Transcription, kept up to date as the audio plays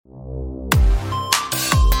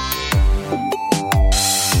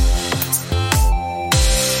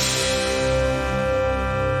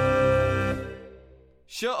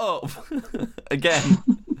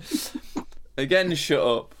Again, shut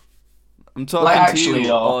up. I'm talking to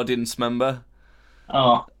you, audience member.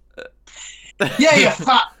 Oh. Yeah, you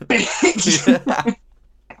fat bitch.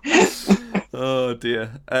 Oh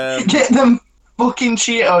dear. Get them fucking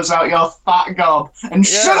Cheetos out your fat gob and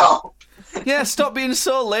shut up. Yeah, stop being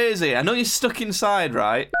so lazy. I know you're stuck inside,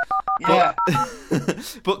 right? Yeah.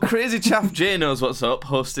 But Crazy Chaff J knows what's up,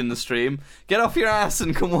 hosting the stream. Get off your ass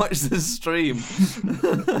and come watch the stream.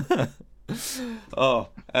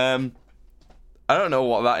 I don't know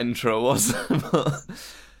what that intro was.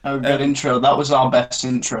 Good intro. That was our best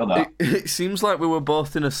intro, though. It seems like we were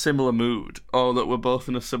both in a similar mood, or that we're both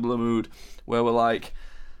in a similar mood, where we're like,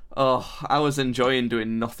 oh, I was enjoying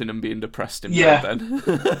doing nothing and being depressed in bed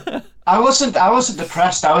then. I wasn't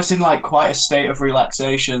depressed. I was in like quite a state of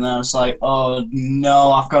relaxation. And I was like, oh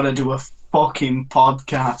no, I've got to do a fucking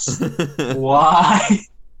podcast. Why?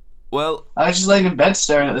 Well, I was just laying in bed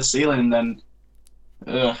staring at the ceiling and then...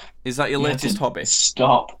 Is that your latest hobby?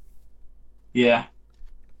 Stop. Yeah.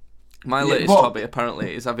 My latest hobby,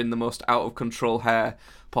 apparently, is having the most out-of-control hair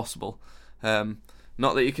possible.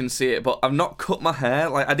 Not that you can see it, but I've not cut my hair.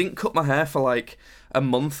 Like, I didn't cut my hair for, like, a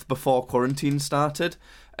month before quarantine started,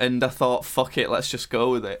 and I thought, fuck it, let's just go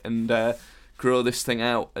with it and grow this thing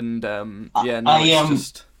out. And, it's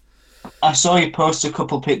just... I saw you post a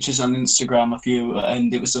couple pictures on Instagram of you,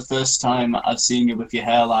 and it was the first time I'd seen you with your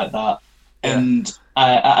hair like that. Yeah. And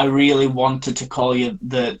I really wanted to call you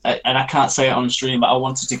and I can't say it on stream, but I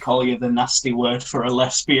wanted to call you the nasty word for a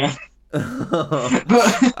lesbian.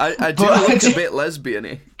 I do look a bit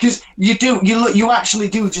lesbian-y. Because you actually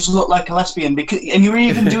do just look like a lesbian, and you're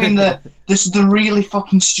even doing the really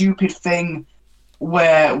fucking stupid thing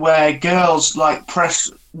where girls like press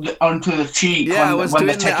onto the cheek when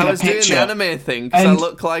they're taking a picture. I was doing the anime thing because I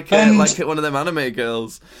look like one of them anime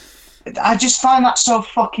girls. I just find that so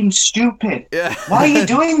fucking stupid. Yeah. Why are you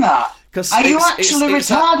doing that? Are you actually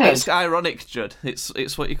retarded? It's ironic, Judd.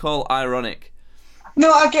 It's what you call ironic.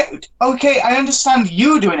 No, I understand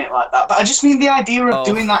you doing it like that, but I just mean the idea of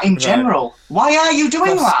doing that in general. Why are you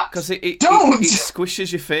doing that? Because it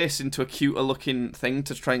squishes your face into a cuter looking thing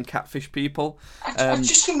to try and catfish people. I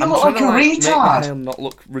just think you look like a retard. I'm not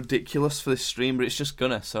look ridiculous for this stream, but it's just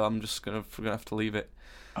gonna, so I'm just gonna have to leave it.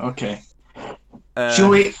 Okay. Shall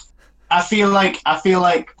we... I feel like I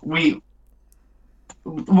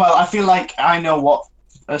know what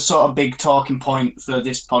a sort of big talking point for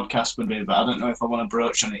this podcast would be, but I don't know if I want to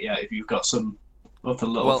broach on it yet, if you've got some other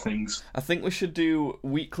little things. I think we should do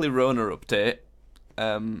weekly Rona update.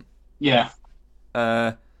 Yeah.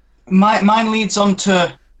 Mine leads on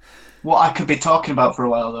to what I could be talking about for a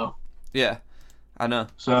while, though. Yeah, I know.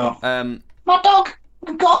 So, my dog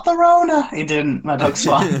got the Rona. He didn't. My dog's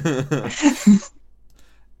fine.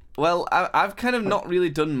 Well, I've kind of not really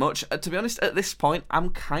done much. To be honest, at this point, I'm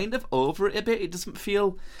kind of over it a bit. It doesn't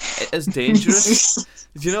feel as dangerous.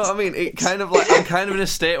 Do you know what I mean? It kind of like I'm kind of in a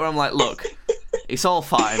state where I'm like, look, it's all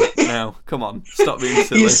fine now. Come on, stop being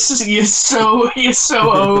silly. You're so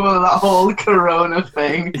over that whole Corona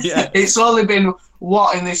thing. Yeah. It's only been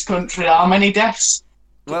what in this country? How many deaths?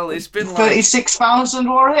 Well, it's been 36,000,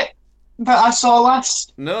 were it? That I saw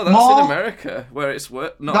last. No, that's in America, where it's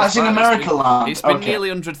not. That's in America land. It's been nearly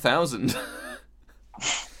 100,000.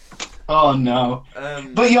 Oh no!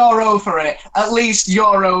 But you're over it. At least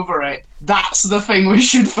you're over it. That's the thing we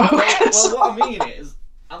should focus. Well, what I mean is,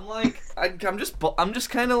 I'm just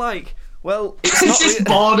kind of like. Well, it's not just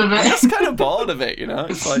bored of it. I'm just kind of bored of it, you know?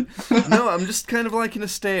 It's like, no, I'm just kind of like in a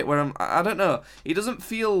state where I don't know, it doesn't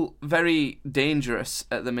feel very dangerous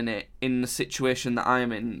at the minute in the situation that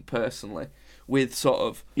I'm in personally, with sort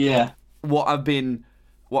of what I've been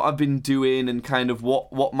doing and kind of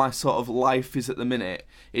what my sort of life is at the minute.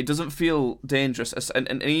 It doesn't feel dangerous,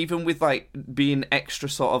 and even with like being extra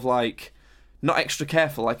sort of like, not extra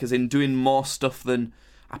careful, like as in doing more stuff than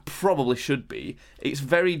I probably should be. It's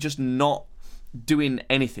very just not doing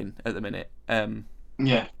anything at the minute.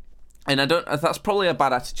 Yeah. And I don't. That's probably a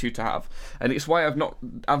bad attitude to have, and it's why I've not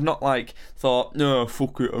like thought, no,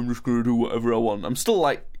 fuck it, I'm just gonna do whatever I want. I'm still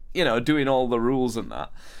like, you know, doing all the rules and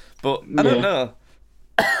that, but I don't know.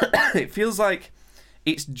 It feels like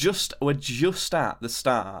we're just at the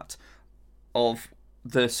start of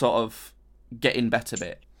the sort of getting better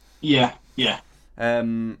bit. Yeah.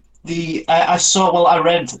 I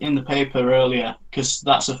read in the paper earlier, because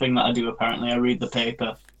that's a thing that I do apparently, I read the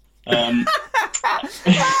paper. And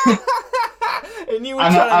you were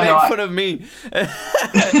trying to make fun of me.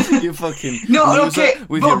 You fucking no, okay.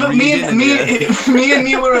 But me and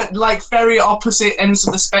you were at like very opposite ends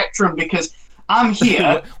of the spectrum, because I'm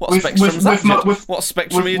here. What spectrum's that, Jed? What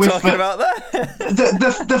spectrum are you talking about there?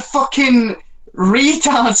 The fucking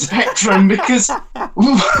retard spectrum, because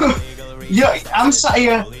yeah, I'm sat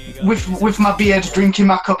here with my beard, drinking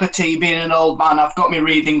my cup of tea, being an old man. I've got my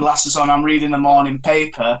reading glasses on. I'm reading the morning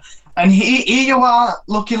paper, and here you are,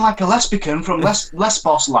 looking like a lesbian from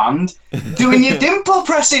Lesbos land, doing your dimple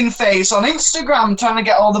pressing face on Instagram, trying to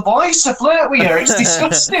get all the boys to flirt with you. It's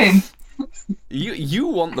disgusting. You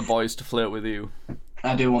want the boys to flirt with you?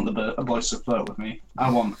 I do want the boys to flirt with me. I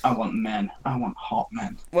want men. I want hot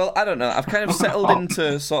men. Well, I don't know. I've kind of settled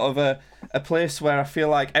into sort of a place where I feel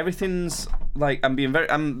like everything's like I'm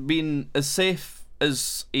being as safe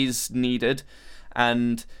as is needed,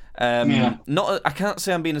 and not. I can't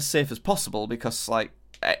say I'm being as safe as possible because like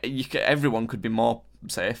everyone could be more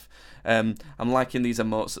safe. I'm liking these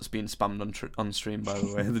emotes that's being spammed on stream, by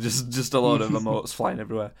the way. They're just a load of emotes flying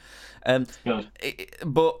everywhere.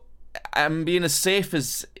 But I'm being as safe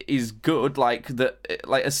as is good, like that,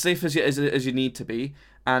 like as safe as you need to be,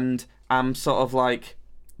 and I'm sort of like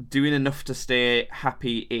doing enough to stay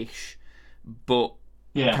happy-ish, but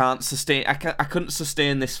can't sustain. I couldn't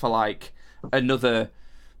sustain this for like another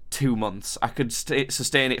 2 months. I could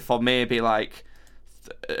sustain it for maybe like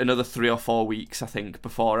another 3 or 4 weeks, I think,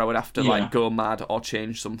 before I would have to like go mad or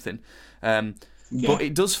change something. But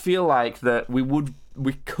it does feel like that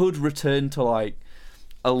we could return to like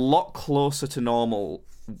a lot closer to normal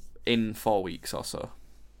in 4 weeks or so.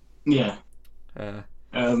 Yeah.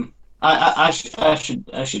 I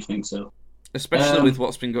should think so. Especially with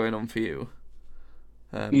what's been going on for you.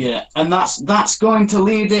 And that's going to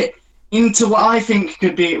lead it into what I think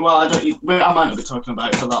could be. Well, I might not be talking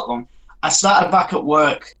about it for that long. I started back at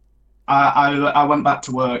work. I went back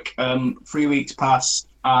to work. 3 weeks passed,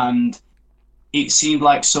 and it seemed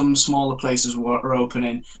like some smaller places were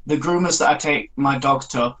opening. The groomers that I take my dog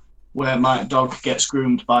to, where my dog gets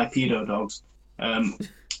groomed by pedo dogs, the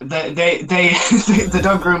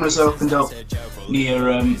dog groomers opened up near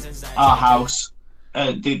our house.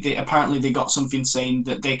 They apparently they got something saying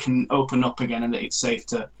that they can open up again and that it's safe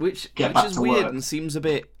to get back to work. Which is weird and seems a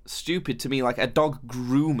bit stupid to me. Like a dog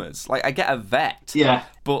groomers, like I get a vet,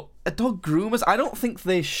 but a dog groomers, I don't think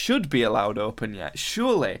they should be allowed open yet.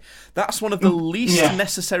 Surely that's one of the least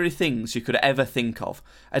necessary things you could ever think of.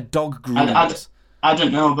 A dog groomers. I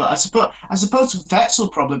don't know, but I suppose vets will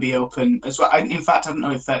probably be open as well. In fact, I don't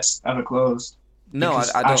know if vets ever closed. No,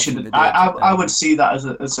 I don't think they did. I would see that as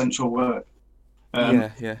essential work.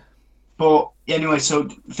 But anyway, so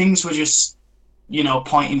things were just,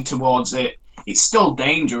 pointing towards it. It's still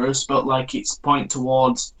dangerous, but like it's pointing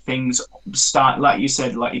towards things start, like you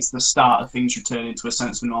said, like it's the start of things returning to a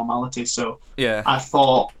sense of normality. So I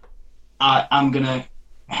thought I'm gonna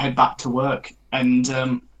head back to work, and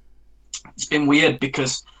it's been weird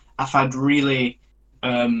because I've had really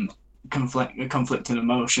conflicting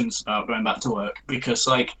emotions about going back to work, because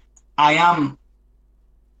like I am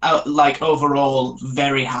like overall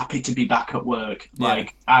very happy to be back at work.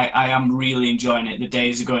 Like I am really enjoying it. The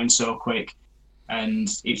days are going so quick, and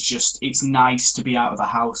it's nice to be out of the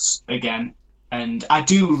house again, and I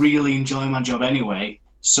do really enjoy my job anyway,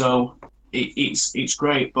 so it's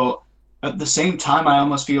great. But at the same time I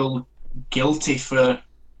almost feel guilty for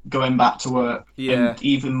going back to work, and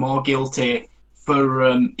even more guilty for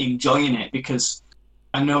enjoying it, because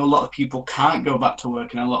I know a lot of people can't go back to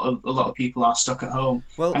work, and a lot of people are stuck at home.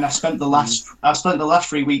 Well, and I spent the last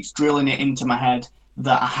 3 weeks drilling it into my head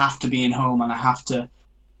that I have to be in home and I have to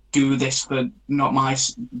do this for not my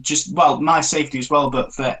safety as well,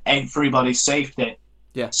 but for everybody's safety.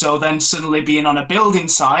 Yeah. So then suddenly being on a building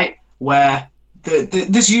site where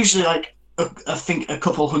there's usually like I think a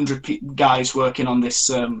couple hundred guys working on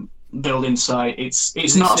this building site.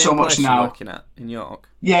 It's not so much now. Working at in York.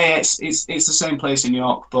 Yeah, it's the same place in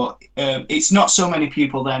York, but it's not so many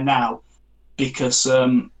people there now because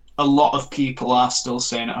a lot of people are still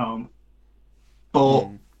staying at home. But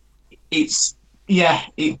it's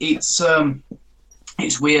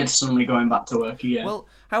weird suddenly going back to work again. Well,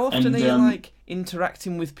 how often are you like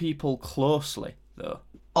interacting with people closely though?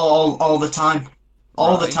 All the time.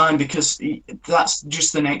 All the time, because that's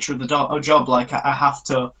just the nature of the job. Like I have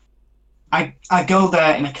to, I go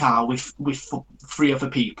there in a car with 3 other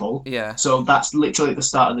people. Yeah. So that's literally at the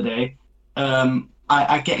start of the day.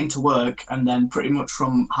 I get into work, and then pretty much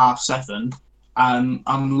from 7:30,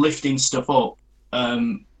 I'm lifting stuff up,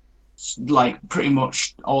 like pretty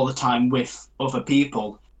much all the time with other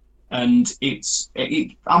people, and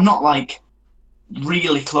I'm not like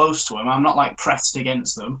really close to them. I'm not like pressed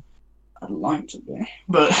against them. I'd like to be,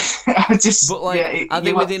 but I just. But like, are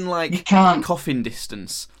they within like coughing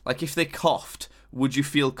distance? Like, if they coughed, would you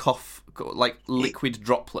feel like liquid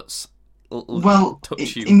droplets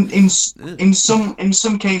touch you? in some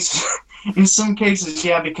cases, in some cases,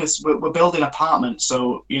 yeah, because we're building apartments,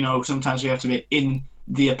 so sometimes we have to be in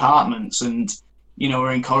the apartments, and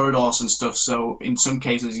we're in corridors and stuff. So in some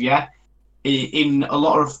cases, yeah. In a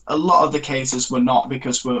lot of the cases, we're not,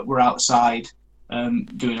 because we're outside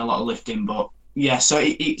doing a lot of lifting. But yeah, so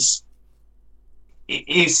it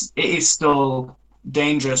is still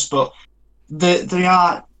dangerous, but they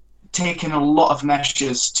are taking a lot of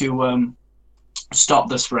measures to stop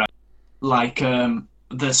the spread. Like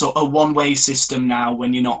there's sort of a one-way system now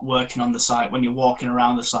when you're not working on the site, when you're walking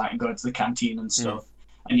around the site and going to the canteen and stuff,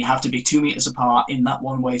 and you have to be 2 meters apart in that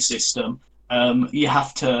one-way system. You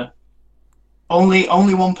have to only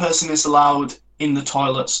one person is allowed in the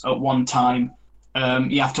toilets at one time.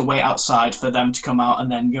 You have to wait outside for them to come out,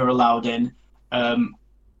 and then you're allowed in.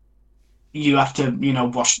 You have to,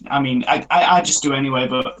 wash. I mean, I just do anyway,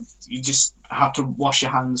 but you just have to wash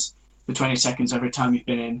your hands for 20 seconds every time you've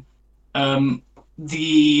been in.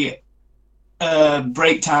 The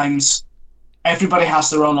break times, everybody has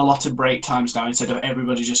their own allotted break times now, instead of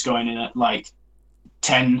everybody just going in at like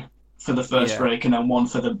 10 for the first break and then 1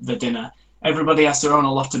 for the dinner. Everybody has their own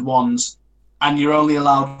allotted ones, and you're only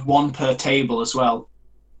allowed 1 per table as well.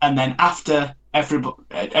 And then after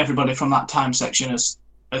everybody from that time section has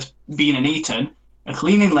been and eaten, a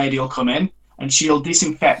cleaning lady will come in and she'll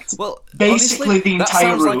disinfect basically honestly, the entire room. That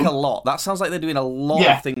sounds like a lot. That sounds like they're doing a lot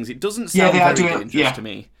of things. It doesn't sound very dangerous to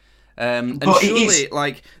me. And but surely,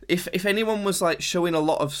 like, if anyone was like showing a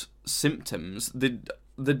lot of symptoms,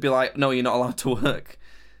 they'd be like, no, you're not allowed to work.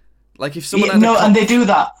 Like if someone and they do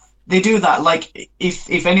that. They do that. Like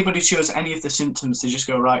if anybody shows any of the symptoms, they just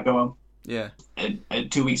go, right, go on. Yeah.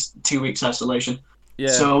 2 weeks isolation. Yeah.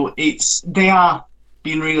 So they are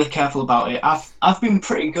being really careful about it. I've been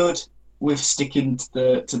pretty good with sticking to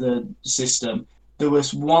the system. There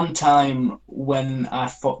was one time when I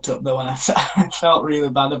fucked up though, and I felt really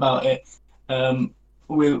bad about it.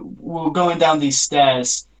 We were going down these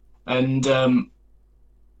stairs, and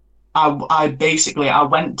I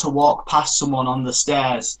went to walk past someone on the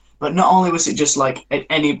stairs, but not only was it just like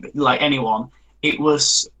anyone, it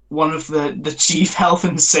was one of the chief health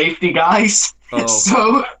and safety guys. Oh.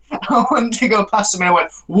 So I went to go past him and I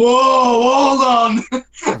went, whoa, hold on,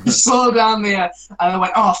 slow down there. And I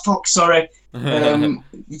went, oh fuck, sorry.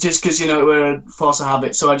 Just because we're a force of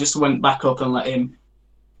habit, so I just went back up and let him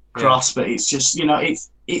cross. But it's just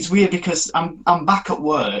it's weird because I'm back at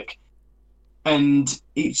work, and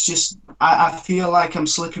it's just I feel like I'm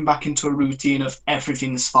slipping back into a routine of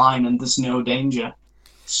everything's fine and there's no danger.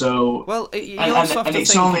 So you also have to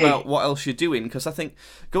think about what else you're doing, because I think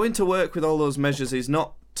going to work with all those measures is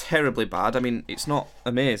not terribly bad. I mean, it's not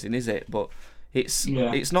amazing, is it? But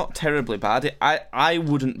it's not terribly bad. I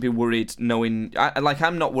wouldn't be worried knowing.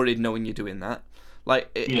 I'm not worried knowing you're doing that.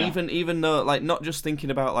 Like even though, like, not just thinking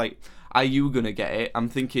about like, are you gonna get it? I'm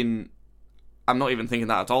not even thinking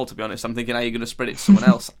that at all, to be honest. I'm thinking, are you gonna spread it to someone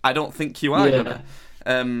else? I don't think you are gonna.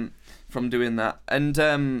 From doing that, and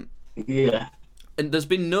and there's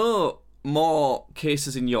been no more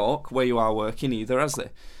cases in York where you are working either, has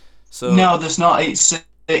there? So no, there's not. It's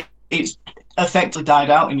effectively died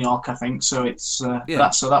out in York, I think. So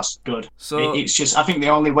that's good. So it's just, I think the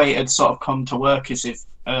only way it'd sort of come to work is if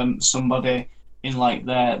somebody in like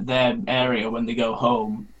their area, when they go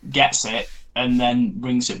home, gets it and then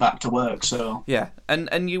brings it back to work. So yeah,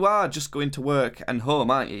 and you are just going to work and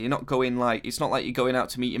home, aren't you? You're not going like, it's not like you're going out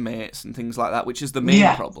to meet your mates and things like that, which is the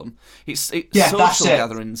main problem. It's social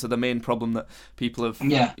gatherings are the main problem that people have.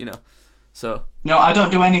 So no, I don't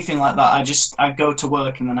do anything like that. I go to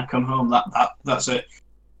work and then I come home. That's it.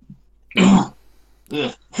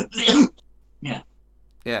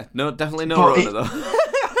 Yeah, no, definitely no Rona though.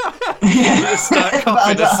 You start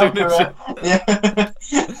coughing as soon as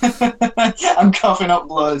I'm coughing up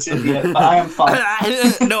blood, but I am fine.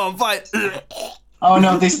 No, I'm fine. Oh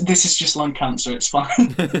no, this is just lung cancer. It's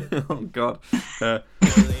fine. Oh god.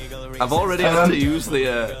 I've already had to use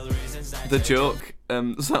the joke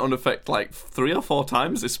sound effect like 3 or 4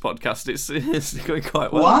 times this podcast. It's going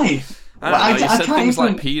quite well. Why? I don't know. You said things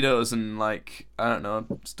like pedos and like, I don't know,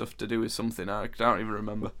 stuff to do with something. I don't even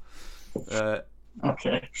remember.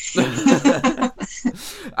 Okay.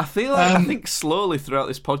 I think slowly throughout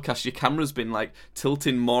this podcast your camera's been like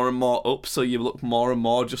tilting more and more up, so you look more and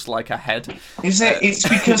more just like a head. Is it? It's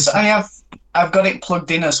because I've got it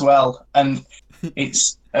plugged in as well, and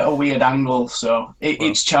it's at a weird angle, so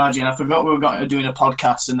it's charging. I forgot we were doing a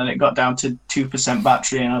podcast, and then it got down to 2%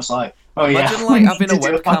 battery, and I was like, oh yeah. Imagine like having a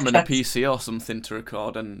webcam and a PC or something to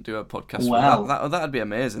record and do a podcast. Wow, that'd be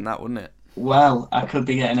amazing, that, wouldn't it? Well, I could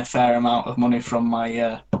be getting a fair amount of money from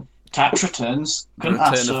my tax returns. The Couldn't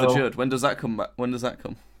I? Return of the So, Jud. When does that come back? When does that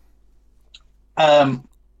come?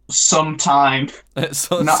 sometime.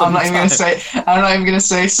 So, No, I'm not even gonna say. I'm not even gonna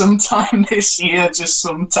say sometime this year. Just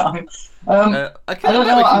sometime. I don't know,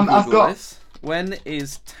 I've got- this. When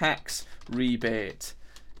is tax rebate?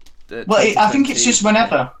 Well, I think it's just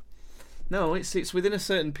whenever. No, it's within a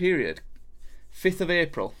certain period. 5th of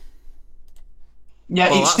April. Yeah,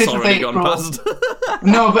 Well, it's that's 5th of already April. gone past.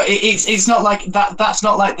 No, but it's not like that. That's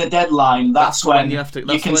not like the deadline. That's when you have to. you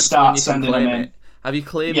That's can when start you sending them claim in. it. Have you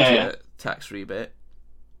claimed Yeah, your yeah. tax rebate?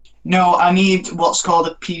 No, I need what's called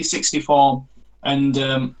a P60 form,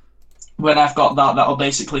 and when I've got that, that'll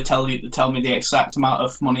basically tell me the exact amount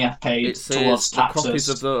of money I've paid It towards says the taxes. copies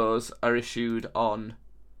of those are issued on.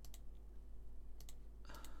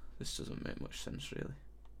 This doesn't make much sense, really.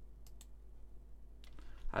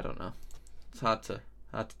 I don't know. It's hard to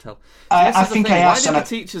tell. I think I asked. Why did the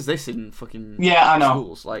teachers this in fucking Yeah, I know.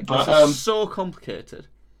 schools? Like, But, this is so complicated.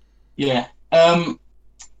 Yeah.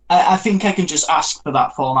 I think I can just ask for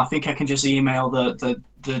that form. I think I can just email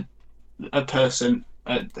a person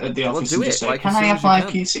at the office do and it, just say, like, "Can as I soon have as you my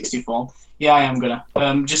can." P60 form?" Yeah, I am gonna.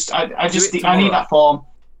 I it need tomorrow. that form.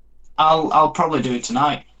 I'll probably do it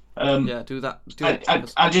tonight. Yeah, do that. Do it.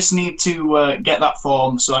 I just need to get that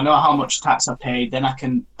form so I know how much tax I paid. Then I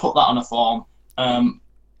can put that on a form.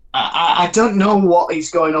 I don't know what is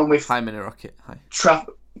going on with Hi, Mini Rocket. Hi.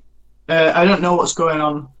 I don't know what's going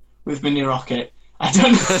on with Mini Rocket. I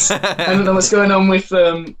don't know what's going on with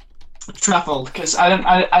travel because I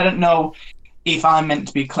don't know if I'm meant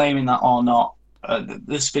to be claiming that or not.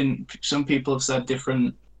 There's been some people have said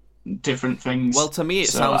different things. Well, to me, it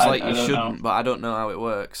so sounds like I you don't shouldn't, know. but I don't know how it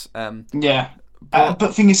works. Yeah, But-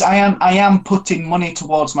 but thing is, I am putting money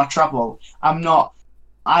towards my travel.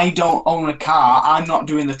 I don't own a car. I'm not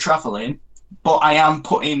doing the traveling, but I am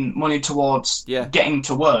putting money towards Yeah. getting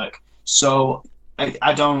to work. So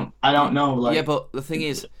I don't know. Like, Yeah, but the thing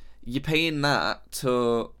is, you're paying that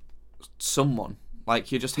to someone.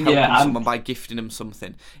 Like, you're just helping someone by gifting them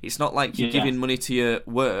something. It's not like you're giving money to your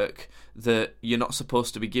work that you're not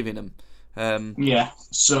supposed to be giving them. Yeah.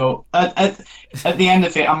 So at the end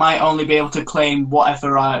of it, I might only be able to claim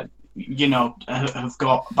whatever I have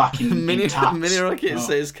got back in Mini tax. Rocket No.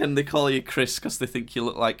 says, "Can they call you Chris because they think you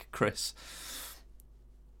look like Chris?"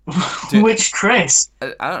 Which Chris?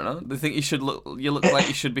 I don't know. They think you look like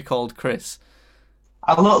you should be called Chris.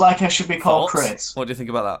 I look like I should be called Thoughts? Chris. What do you think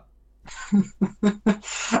about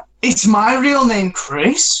It's my real name,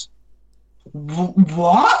 Chris.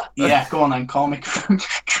 What? Yeah, go on then. Call me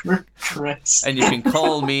Chris. that? And you can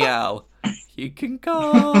call me Al. You can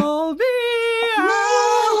call me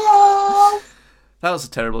Al. That was a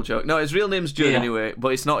terrible joke. No, his real name's Judd anyway, but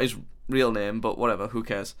it's not his real name. But whatever, who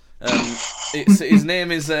cares? His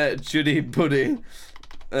name is Judy Buddy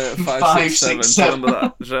 567. Do you remember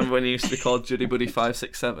that? Do you remember when he used to be called Judy Buddy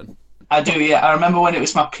 567? I do, yeah. I remember when it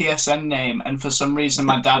was my PSN name, and for some reason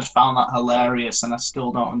my dad found that hilarious, and I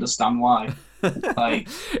still don't understand why. Like,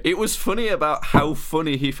 it was funny about how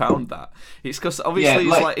funny he found that. It's because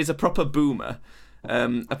obviously he's a proper boomer.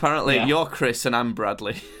 Apparently, you're Chris and I'm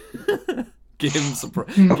Bradley. Games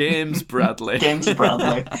Bradley. James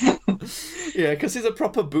Bradley. Yeah, because he's a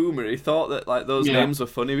proper boomer. He thought that like those names were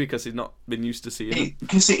funny because he'd not been used to seeing them.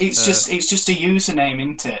 Because it's just a username,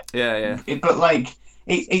 isn't it? Yeah. But like,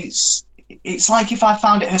 it's like if I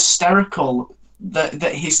found it hysterical that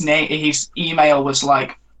his email was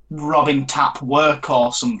like Robin Tap Work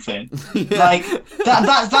or something. Like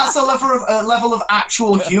that's a level of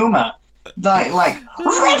actual humour. Like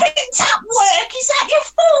Robin Tap Work, is that your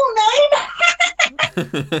full name?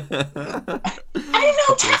 I didn't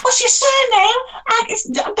know Tap was your surname. I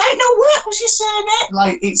don't know Work was your surname.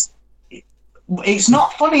 Like it's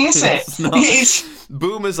not funny, is it? It's not.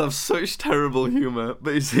 Boomers have such terrible humour,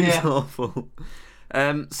 but it's awful.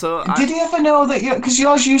 Did you ever know that? Because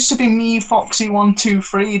yours used to be me Foxy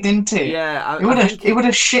 123, didn't it? Yeah, he would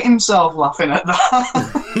have shit himself laughing at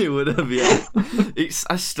that. He would have, yeah.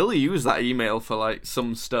 I still use that email for like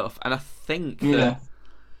some stuff, and I think that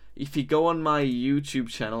if you go on my YouTube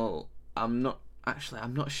channel, I'm not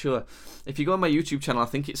sure. If you go on my YouTube channel, I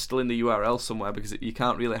think it's still in the URL somewhere because you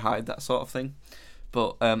can't really hide that sort of thing.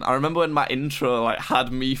 But I remember when my intro like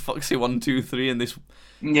had me Foxy 123 in this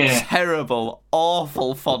terrible,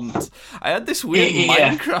 awful font. I had this weird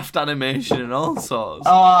Minecraft animation and all sorts.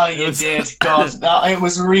 Oh, you did. God, it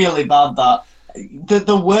was really bad. That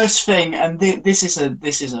the worst thing, and this is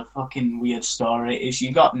a fucking weird story. Is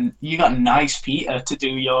you got Nice Peter to do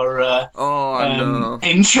your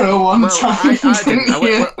intro one time. I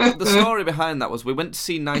didn't. story behind that was we went to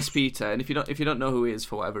see Nice Peter, and if you don't know who he is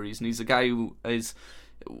for whatever reason, he's a guy who is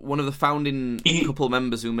one of the founding couple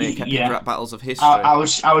members who make epic rap battles of history. I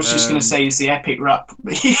was just going to say he's the epic rap.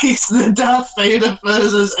 He's the Darth Vader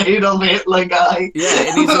versus Adolf Hitler guy. Yeah,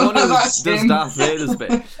 and he's the one who does Darth Vader's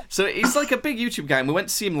bit. So he's like a big YouTube guy, and we went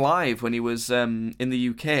to see him live when he was in the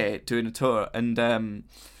UK doing a tour,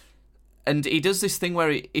 and he does this thing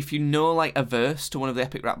where if you know like a verse to one of the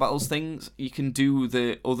epic rap battles things, you can do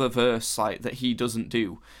the other verse like that he doesn't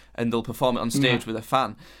do, and they'll perform it on stage with a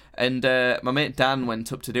fan. And my mate Dan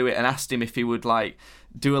went up to do it and asked him if he would like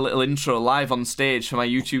do a little intro live on stage for my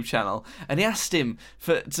YouTube channel. And he asked him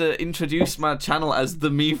to introduce my channel as the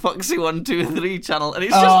Me Foxy 123 channel. And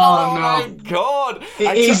it's just my god,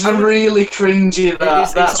 it is really cringy.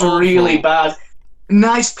 That's really bad.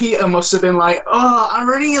 Nice Peter must have been like, I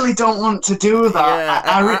really don't want to do that.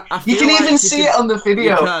 Yeah, you can even see it on the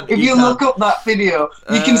video. If you look up that video,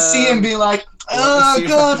 you can see him be like, oh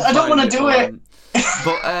god, I don't want to do it.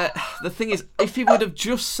 But the thing is, if he would have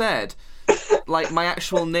just said like my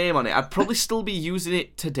actual name on it, I'd probably still be using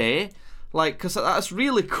it today, like because that's a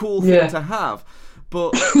really cool thing to have.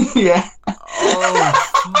 But yeah,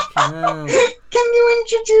 fucking hell. Can you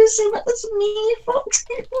introduce him as Me Foxy?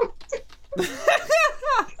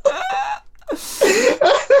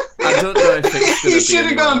 I don't know if it's gonna he should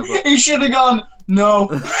have gone. But... He should have gone. No,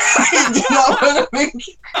 he did not want to make.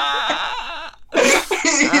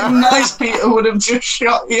 Nice Peter would have just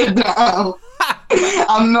shot you down.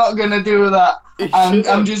 I'm not gonna do that.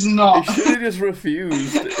 I'm just not. He should have just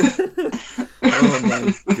refused.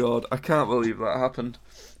 Oh my god, I can't believe that happened.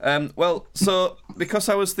 Well, so because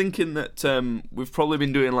I was thinking that we've probably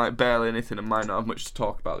been doing like barely anything and might not have much to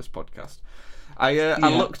talk about this podcast, I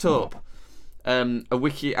looked up a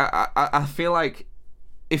wiki. I feel like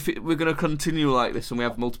if we're going to continue like this and we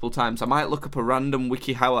have multiple times, I might look up a random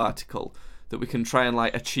WikiHow article that we can try and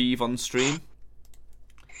like achieve on stream.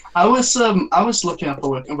 I was looking up a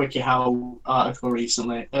WikiHow article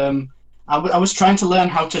recently. I was trying to learn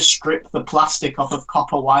how to strip the plastic off of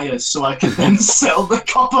copper wires so I could then sell the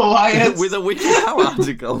copper wires. With a WikiHow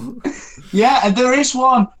article? Yeah, and there is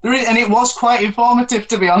one. And it was quite informative,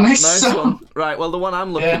 to be honest. Nice one. Right, well, the one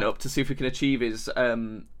I'm looking up to see if we can achieve is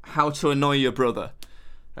how to annoy your brother.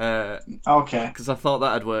 Okay. Because I thought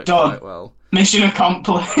that'd work quite well. Mission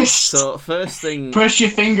accomplished. So, first thing... Press your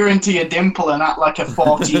finger into your dimple and act like a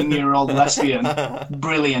 14-year-old lesbian.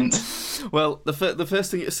 Brilliant. Well, the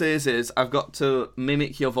first thing it says is, I've got to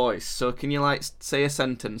mimic your voice. So, can you, like, say a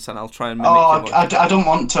sentence and I'll try and mimic your voice? I don't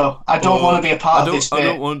want to. I don't want to be a part of this bit. I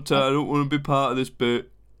don't want to be part of this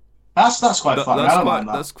bit. That's quite funny. I don't mind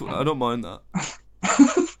that. That's cool. I don't mind that.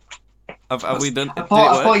 Have we done? I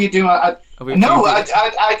thought you'd do my...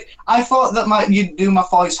 I thought that you'd do my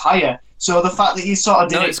voice higher. So the fact that you sort of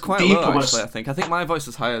did it's quite deeper low, was... actually, I think my voice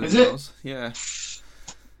is higher than yours. Yeah.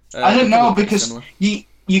 I don't know, because you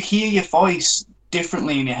hear your voice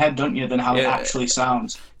differently in your head, don't you, than how it actually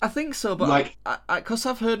sounds. I think so, but like, because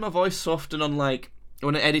I've heard my voice so often on like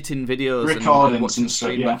when I'm editing videos recordings and watching and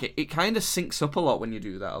stuff, stream, like, it kind of syncs up a lot when you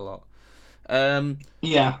do that a lot.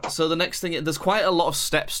 Yeah. So the next thing, there's quite a lot of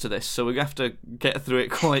steps to this, so we have to get through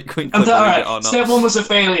it quite quickly. Alright, step one was a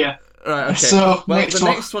failure. Right, okay. So,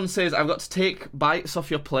 next one says, I've got to take bites off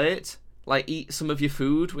your plate, like eat some of your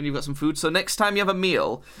food when you've got some food. So next time you have a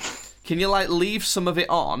meal, can you like leave some of it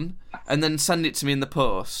on and then send it to me in the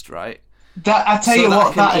post, right? I tell you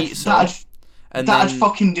what, that'd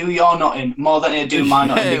fucking do your nutting more than it'd do my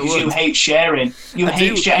nutting, because you hate sharing. You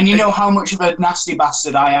hate sharing, and you know how much of a nasty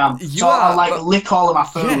bastard I am. I lick all of my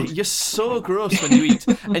food. Yeah, you're so gross when you eat,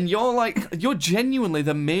 and you're genuinely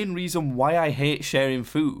the main reason why I hate sharing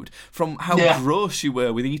food. From how gross you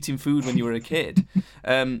were with eating food when you were a kid.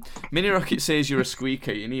 Mini Rocket says you're a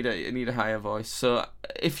squeaker. You need a higher voice. So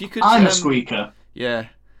if you could, I'm a squeaker. Yeah.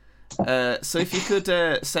 So if you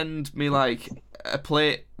could send me like a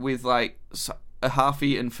plate with like a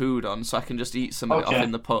half-eaten food on, so I can just eat some of it off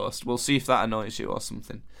in the post. We'll see if that annoys you or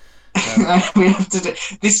something. We have to do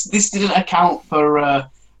this didn't account for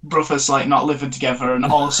brothers like not living together and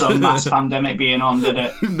also mass pandemic being on, did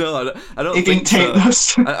it? No, I don't. It didn't take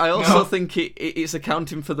those. I also think it's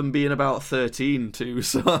accounting for them being about 13 too.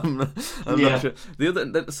 So I'm not sure.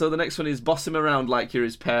 So the next one is boss him around like you're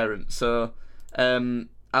his parent. So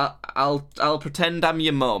I'll pretend I'm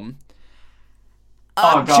your mum.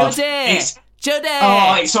 Oh God! Judy!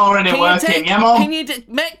 Oh, it's already working. Yeah, Mum. Can you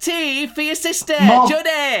make tea for your sister, Mum,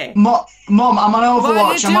 Judy? Mum, I'm on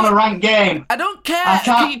Overwatch. I'm on a ranked game. I don't care.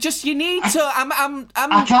 You need to. I'm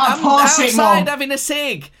outside having a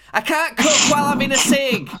cig. I can't cook while having a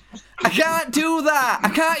cig. I can't do that. I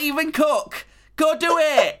can't even cook. Go do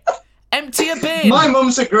it. empty a bin? My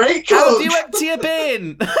mum's a great cook. How do you empty a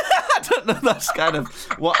bin? I don't know. That's kind of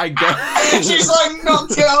what I get. She's like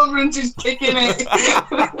knocked it over and she's kicking it.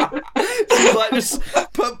 She's like just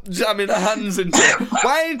jamming her hands into it.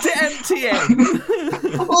 Why ain't it emptying?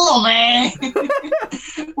 Oh man.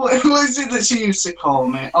 What was it that she used to call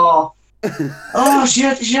me? Oh, she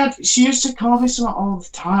used to call me something all the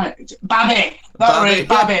time. Babby.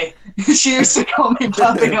 Babby. She used to call me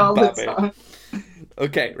Babby all the time.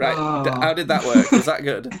 Okay, right. How did that work? Was that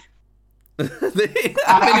good?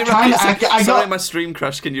 Sorry, my stream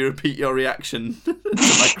crashed. Can you repeat your reaction to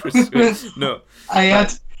my Christmas? No. I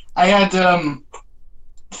had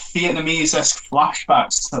Vietnamese-esque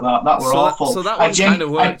flashbacks to that. That were awful. So that one kind of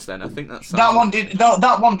worked then. I think that's that one did.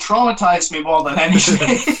 That one traumatized me more than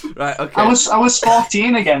anything. Right. Okay. I was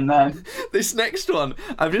 14 again then. This next one,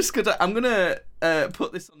 I'm gonna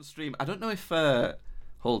put this on the stream. I don't know if.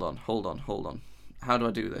 Hold on. How do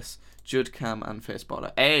I do this? Judd, Cam, and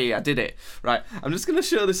Faceboarder. Hey, I did it. Right, I'm just going to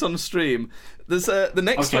show this on the stream. There's the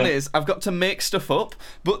next one is I've got to make stuff up,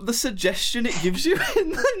 but the suggestion it gives you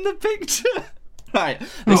in the picture. Right,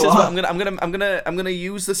 this is what I'm gonna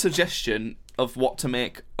use the suggestion of what to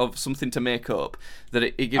make, of something to make up that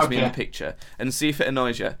it gives me in the picture, and see if it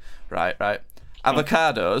annoys you. Right.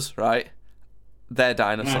 Avocados, right? They're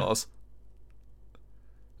dinosaurs. Yeah.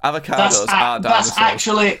 Avocados are dinosaurs. That's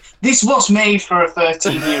actually... This was made for a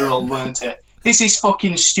 13-year-old, weren't it? This is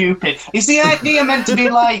fucking stupid. Is the idea meant to be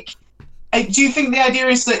like... Do you think the idea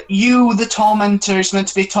is that you, the tormentor, is meant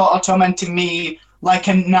to be tormenting me like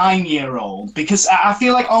a 9-year-old? Because I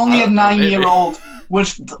feel like only a 9-year-old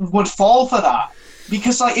would fall for that.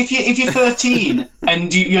 Because like if you're 13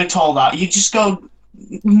 and you're told that, you just go,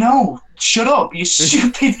 no, shut up, you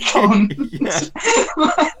stupid cunt.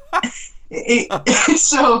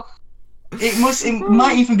 So it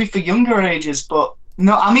might even be for younger ages, but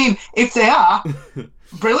no, I mean, if they are,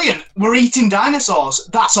 brilliant. We're eating dinosaurs.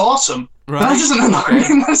 That's awesome. Right. That doesn't annoy me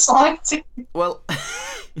in the slightest. Well,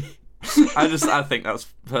 I think that's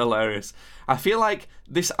hilarious. I feel like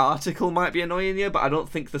this article might be annoying you, but I don't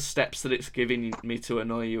think the steps that it's giving me to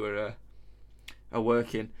annoy you are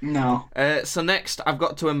working. No. So next, I've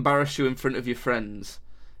got to embarrass you in front of your friends.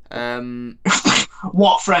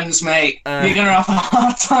 What friends, mate? You're gonna have a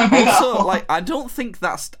hard time with that one. Like, I don't think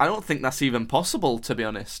that's even possible, to be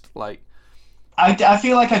honest. Like, I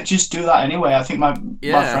feel like I'd just do that anyway. I think my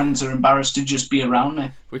friends are embarrassed to just be around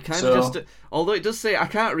me. We kind of just... Although it does say I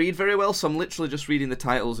can't read very well, so I'm literally just reading the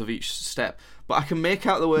titles of each step. But I can make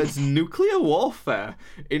out the words nuclear warfare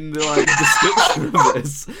in the description of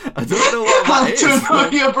this. I don't know what that is. How to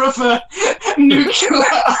annoy your brother. Nuclear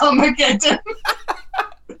Armageddon.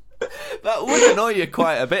 That would annoy you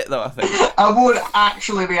quite a bit, though, I think. I would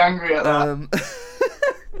actually be angry at that.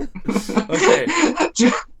 Okay.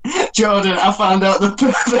 Jordan, I found out the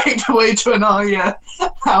perfect way to annoy you.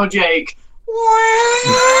 How, Jake?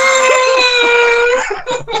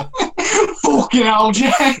 Fucking hell,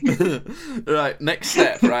 Jake. Right, next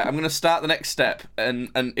step. Right, I'm going to start the next step.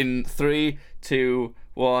 And in 3, 2,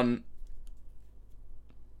 1...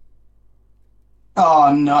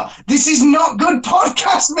 Oh no, this is not good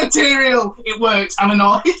podcast material. It works. I'm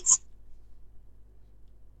annoyed.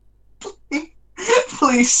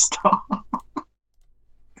 Please stop.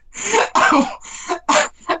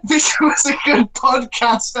 This was a good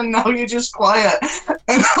podcast and now you're just quiet.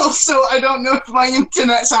 And also, I don't know if my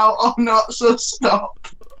internet's out or not, so stop.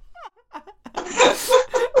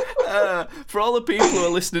 For all the people who are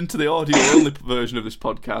listening to the audio-only version of this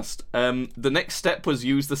podcast, the next step was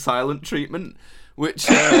use the silent treatment, which,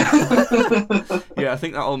 I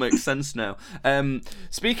think that all makes sense now.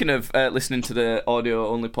 Speaking of listening to the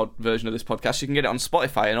audio-only version of this podcast, you can get it on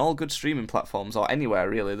Spotify and all good streaming platforms, or anywhere,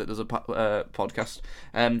 really, that does a podcast,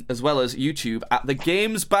 as well as YouTube at the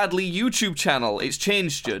Games Badly YouTube channel. It's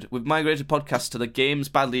changed, Judd. We've migrated podcasts to the Games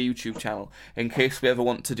Badly YouTube channel, in case we ever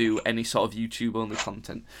want to do any sort of YouTube-only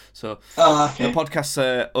content. So, the podcasts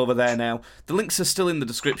are over there now. The links are still in the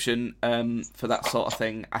description for that sort of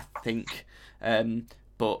thing, I think.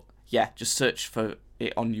 But yeah, just search for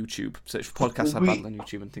it on YouTube. Search for podcasts I Badly on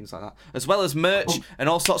YouTube and things like that, as well as merch and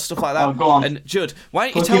all sorts of stuff like that. Oh, go on. And Judd,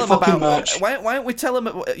 why don't you tell them about merch? Why don't we tell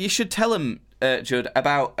them? You should tell them, Judd,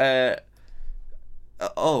 about.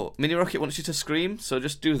 Mini Rocket wants you to scream, so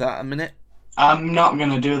just do that a minute. I'm not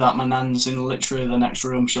going to do that. My nan's in literally the next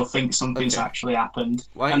room. She'll think something's actually happened.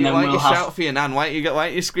 Why don't you shout for your nan? Why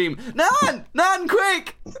don't you scream, Nan! Nan,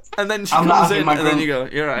 quick! And then she comes in, and then you go,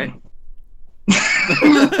 you're right.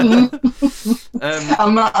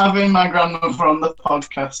 I'm not having my grandmother on the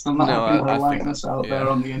podcast. I'm not having her likeness out there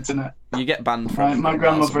on the internet. You get banned from my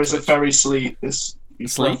grandmother is a fairy sleep.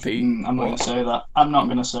 Sleepy? I'm not going to say that. I'm not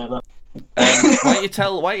going to say that. Why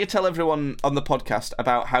don't you tell everyone on the podcast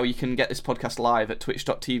about how you can get this podcast live at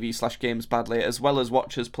twitch.tv/gamesbadly, as well as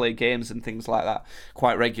watch us play games and things like that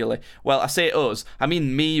quite regularly. Well, I say us, I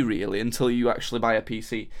mean me really, until you actually buy a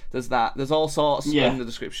PC. There's that. There's all sorts in the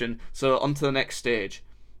description. So on to the next stage.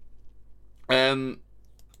 Okay.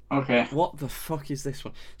 What the fuck is this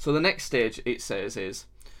one? So the next stage, it says, is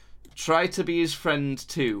try to be his friend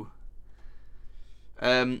too.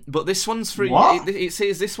 But this one's for it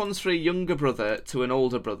says this one's for a younger brother to an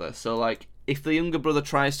older brother. So like, if the younger brother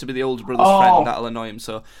tries to be the older brother's friend, that'll annoy him.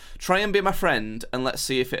 So try and be my friend, and let's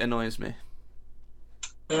see if it annoys me.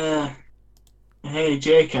 Hey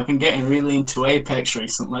Jake, I've been getting really into Apex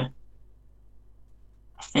recently.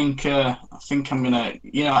 I think I'm gonna,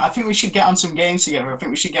 I think we should get on some games together. I think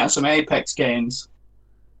we should get on some Apex games.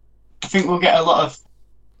 I think we'll get a lot of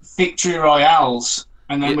victory royales.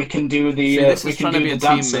 And then we can do the. This we is can trying to do be a the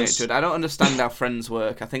dances. teammate, Judd. I don't understand how friends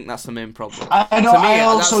work. I think that's the main problem. I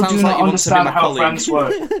also do not understand how friends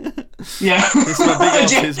work. Yeah. This is my big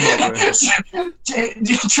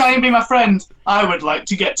autism. Try and be my friend. I would like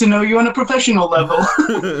to get to know you on a professional level.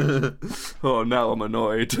 Oh, now I'm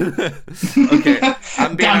annoyed. Okay,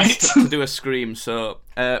 I'm being asked to do a scream, so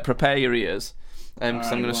prepare your ears.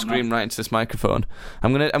 Because I'm going to scream right into this microphone.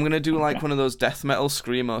 I'm gonna do like one of those death metal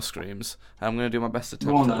screamo screams. I'm going to do my best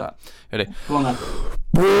attempt at that. Ready? Go on then.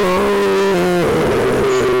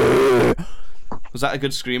 Was that a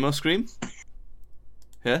good screamo scream?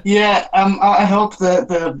 Yeah. Yeah. I hope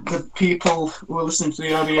the people who are listening to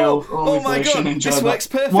the audio only version enjoy that. This works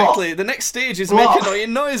perfectly. What? The next stage is make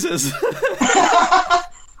annoying noises.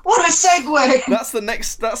 What a segue! That's the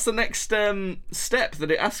next step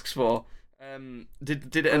that it asks for.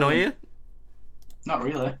 Did it annoy you? Not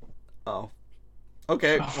really. Oh.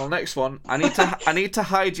 Okay. Well, next one. I need to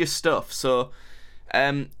hide your stuff. So,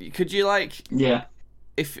 could you hide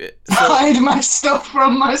my stuff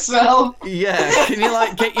from myself? Yeah. Can you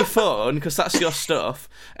get your phone, because that's your stuff,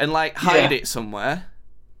 and hide it somewhere?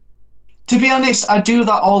 To be honest, I do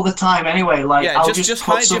that all the time anyway. I'll just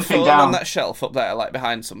put hide your something phone down on that shelf up there,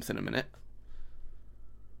 behind something a minute.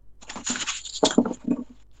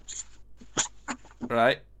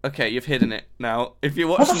 Right. Okay, you've hidden it. Now, if you're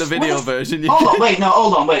watching the video version, Hold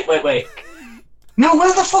on, wait. No,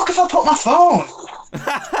 where the fuck have I put my phone?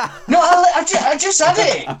 No, I just had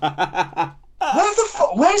it. Where the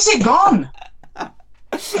fuck? Where's it gone?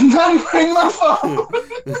 Man, bring my phone.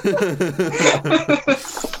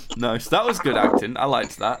 Nice. That was good acting. I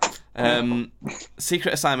liked that.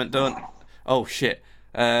 Secret assignment. Don't. Oh shit.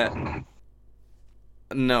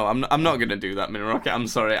 No, I'm not gonna do that, Minirocket. I'm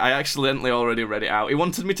sorry. I accidentally already read it out. He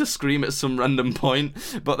wanted me to scream at some random point,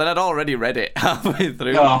 but then I'd already read it halfway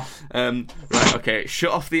through. Oh. Right. Okay.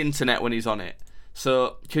 Shut off the internet when he's on it.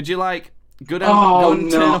 So could you go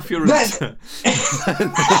and turn off your router?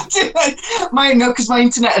 Because my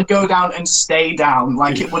internet would go down and stay down.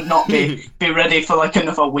 It would not be ready for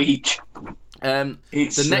another week. The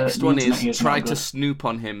next one is try to snoop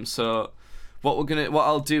on him. So. What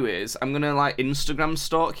I'll do is I'm gonna Instagram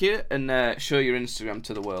stalk you and show your Instagram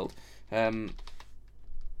to the world.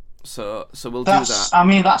 So we'll do that. I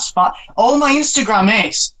mean, that's fine. All my Instagram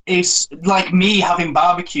is me having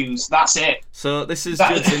barbecues. That's it. So this is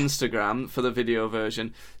Judd's Instagram for the video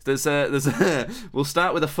version. We'll start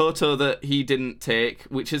with a photo that he didn't take,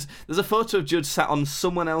 there's a photo of Judd sat on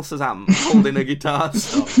someone else's amp holding a guitar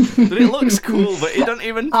stop. But it looks cool, but he don't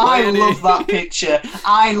even play any. I love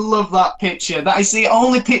that picture. That is the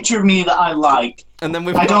only picture of me that I like. And then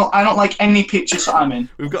I don't like any pictures that I'm in.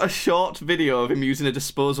 We've got a short video of him using a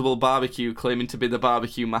disposable barbecue, claiming to be the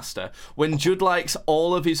barbecue master. When Judd likes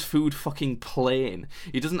all of his food fucking plain,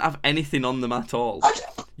 he doesn't have anything on them at all.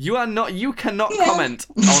 You cannot comment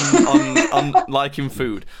on liking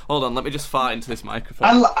food. Hold on, let me just fart into this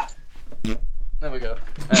microphone. There we go.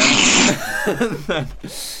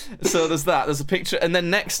 So there's that. There's a picture, and then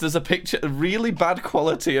next there's a picture, a really bad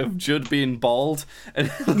quality of Judd being bald.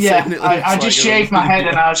 I just shaved my head,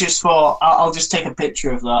 and I just thought I'll just take a picture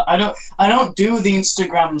of that. I don't do the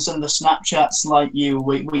Instagrams and the Snapchats like you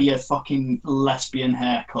with your fucking lesbian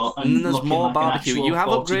haircut. And then there's more barbecue. You have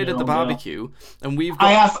upgraded the barbecue, and we've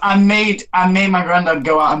got. I made my granddad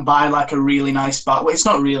go out and buy a really nice bar. Well, it's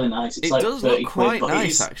not really nice. It's it does look quite quid,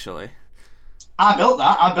 nice, actually. I built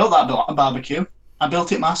that barbecue. I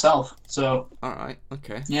built it myself. So. All right.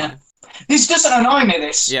 Okay. Yeah. Fine. This doesn't annoy me.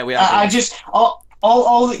 This. Yeah, we have. I just all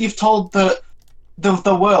that you've told the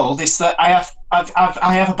world is that I have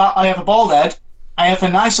a bald head. I have a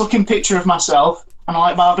nice looking picture of myself, and I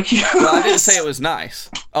like barbecue. Well, I didn't say it was nice.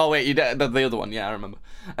 Oh wait, you did the other one. Yeah, I remember.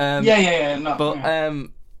 Yeah. No, But yeah.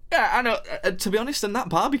 yeah, I know. To be honest, and that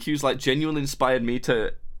barbecue's like genuinely inspired me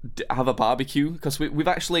to have a barbecue, because we've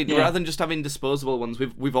actually, rather than just having disposable ones,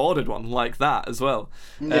 we've ordered one like that as well.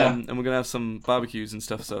 Yeah. And we're gonna have some barbecues and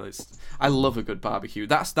stuff. So I love a good barbecue.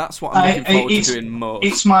 That's what I'm looking forward to doing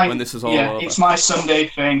most when this is all over. It's my Sunday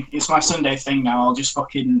thing. It's my Sunday thing now. I'll just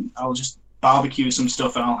barbecue some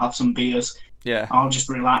stuff and I'll have some beers. Yeah. I'll just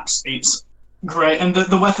relax. It's great, and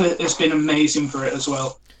the weather has been amazing for it as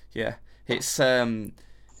well. Yeah, it's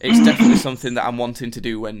definitely something that I'm wanting to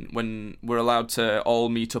do when we're allowed to all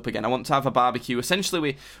meet up again. I want to have a barbecue.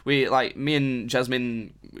 Essentially, we like me and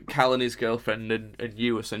Jasmine, Cal and his girlfriend, and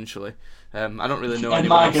you essentially. I don't really know And anyone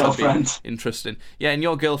my else girlfriend. I'd be interested. Yeah, and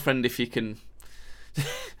your girlfriend, if you can.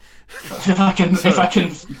 If I can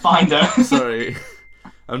find her. Sorry,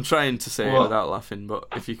 I'm trying to say it without laughing, but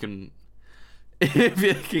if you can. If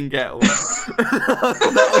you can get one.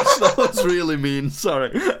 that was really mean, sorry.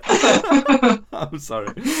 I'm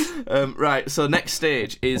sorry. Right, so next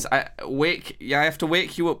stage is I have to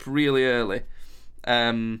wake you up really early.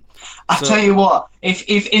 I tell you what,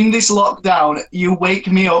 if in this lockdown you wake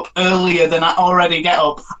me up earlier than I already get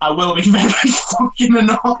up, I will be very fucking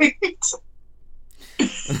annoyed.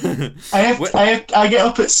 I get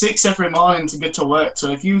up at 6 every morning to get to work. So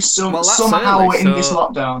if you somehow early, in this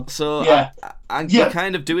lockdown, so yeah, you're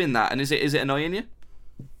kind of doing that, and is it annoying you?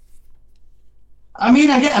 I mean,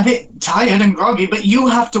 I get a bit tired and groggy, but you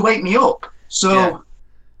have to wake me up. So,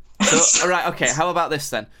 all right, okay. How about this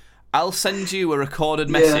then? I'll send you a recorded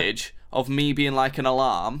message of me being like an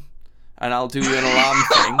alarm, and I'll do you an alarm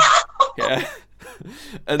thing. Yeah,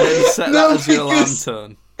 and then set that as your alarm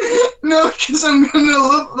tone. No, because I'm gonna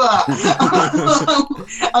love that.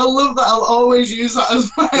 I love that. I'll always use that as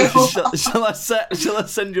my alarm. Shall I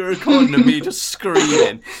send you a recording of me just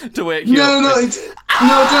screaming to wake you up? No, don't.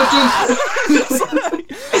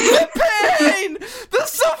 The pain, the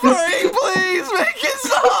suffering. Please make it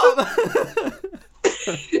stop.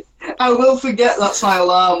 I will forget that's my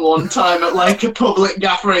alarm one time at like a public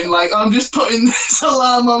gathering. Like, I'm just putting this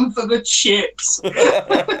alarm on for the chips.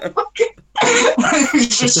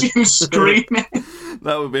 It's just you screaming.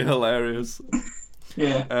 That would be hilarious.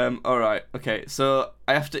 Yeah. All right. Okay. So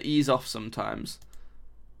I have to ease off sometimes.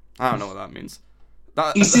 I don't know what that means.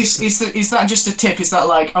 Is that just a tip? Is that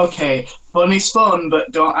like, okay, fun is fun,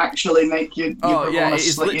 but don't actually make you want to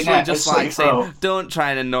it's slit your literally neck, just like saying, don't try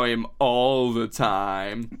and annoy him all the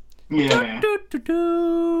time. Yeah.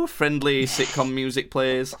 Friendly sitcom music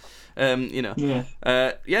plays. Yeah.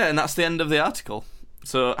 And that's the end of the article.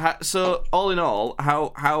 So all in all,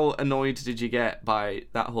 how annoyed did you get by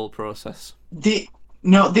that whole process? The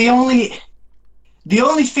only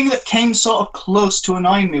thing that came sort of close to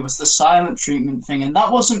annoying me was the silent treatment thing, and that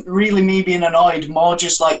wasn't really me being annoyed, more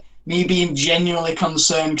just like me being genuinely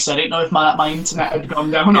concerned because I didn't know if my internet had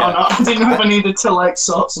gone down or not. I didn't know if I needed to like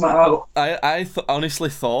sort something out. I honestly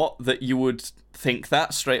thought that you would think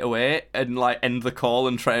that straight away and like end the call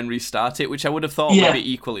and try and restart it, which I would have thought would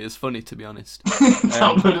be equally as funny, to be honest.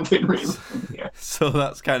 That would have been really funny, yeah. So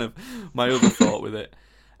that's kind of my other thought with it.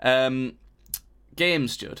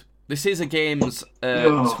 Games, Judd. This is a games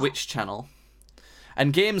Twitch channel,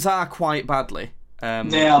 and games are quite badly.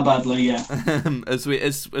 They are badly, yeah. as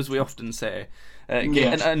we often say.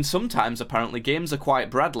 And sometimes apparently games are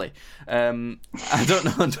quite Bradley. I don't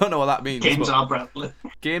know what that means. Games are Bradley.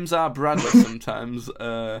 Games are Bradley sometimes.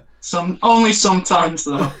 Only sometimes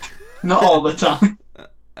though, not all the time.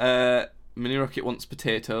 Mini Rocket wants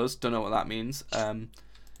potatoes. Don't know what that means.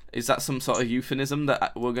 Is that some sort of euphemism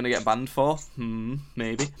that we're gonna get banned for?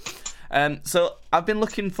 Maybe. So I've been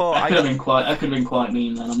looking for. I could have been quite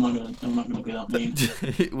mean. Then I'm not gonna be that mean.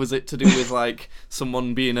 Was it to do with like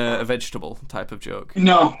someone being a vegetable type of joke?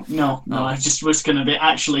 No. I just was gonna be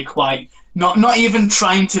actually quite not even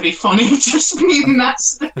trying to be funny, just being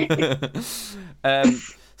nasty.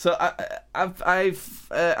 So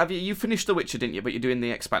you finished The Witcher, didn't you? But you're doing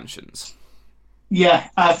the expansions. Yeah,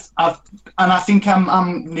 and I think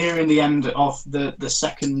I'm nearing the end of the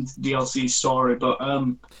second DLC story, but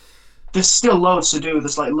there's still loads to do.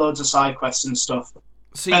 There's like loads of side quests and stuff.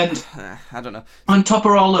 See, and I don't know. On top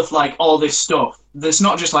of all this stuff, there's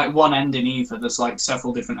not just like one ending either. There's like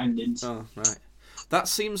several different endings. Oh, right. That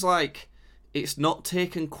seems like it's not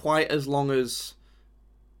taken quite as long as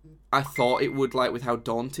I thought it would, like with how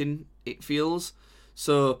daunting it feels.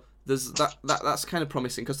 So there's that's kind of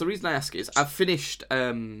promising, because the reason I ask is I've finished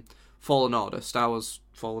Fallen Order, Star Wars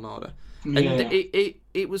Fallen Order, and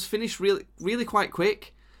it was finished really quite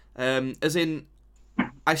quick. As in,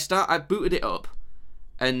 I booted it up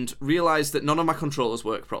and realised that none of my controllers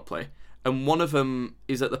work properly, and one of them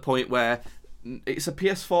is at the point where it's a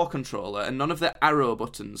PS4 controller, and none of the arrow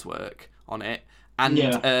buttons work on it, and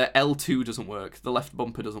L2 doesn't work. The left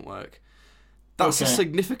bumper doesn't work. That's a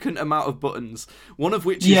significant amount of buttons, one of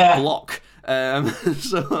which is block.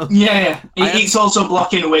 So it's also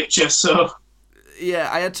blocking Witcher, so... Yeah,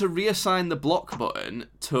 I had to reassign the block button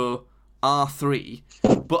to R3,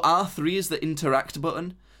 but R3 is the interact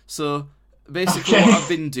button. So basically what I've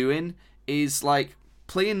been doing is like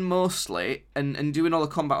playing mostly and doing all the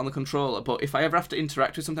combat on the controller, but if I ever have to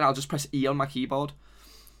interact with something, I'll just press E on my keyboard.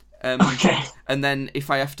 And then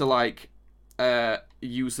if I have to like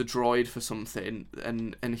use the droid for something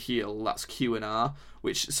and heal, that's Q and R.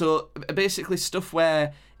 So basically stuff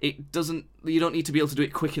where you don't need to be able to do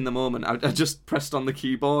it quick in the moment. I just pressed on the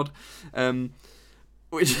keyboard,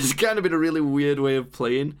 which has kind of been a really weird way of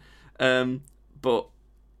playing. But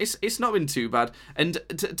it's not been too bad. And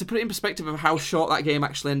to put it in perspective of how short that game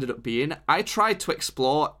actually ended up being, I tried to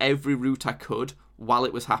explore every route I could while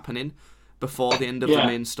it was happening before the end of the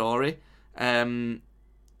main story. And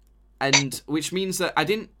which means that I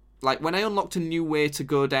didn't, like, when I unlocked a new way to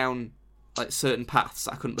go down like certain paths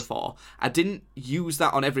I couldn't before, I didn't use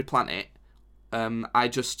that on every planet. I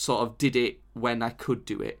just sort of did it when I could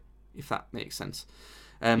do it, if that makes sense.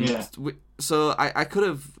 So I could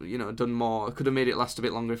have, done more. I could have made it last a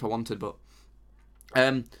bit longer if I wanted, but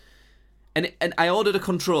and I ordered a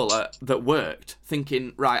controller that worked,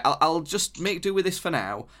 thinking, right, I'll just make do with this for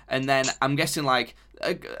now, and then I'm guessing like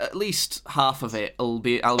at least half of it I'll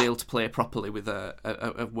be able to play properly with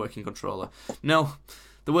a working controller. No,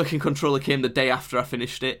 the working controller came the day after I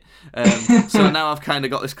finished it, so now I've kind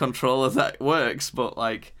of got this controller that works, but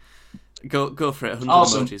like, go for it, 100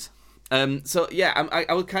 emojis. So yeah,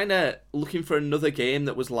 I was kind of looking for another game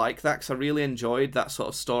that was like that, because I really enjoyed that sort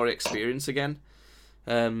of story experience again.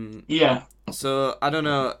 So I don't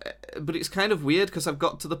know, but it's kind of weird because I've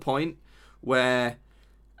got to the point where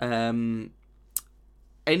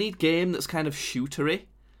any game that's kind of shootery,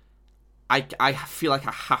 I feel like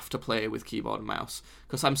I have to play with keyboard and mouse,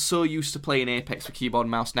 because I'm so used to playing Apex with keyboard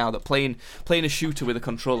and mouse now that playing a shooter with a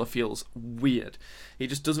controller feels weird. It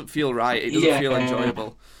just doesn't feel right. It doesn't feel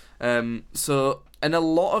enjoyable. So, and a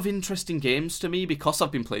lot of interesting games to me, because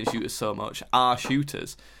I've been playing shooters so much, are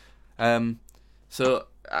shooters. So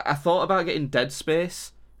I thought about getting Dead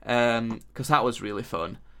Space, because that was really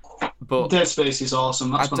fun. But Dead Space is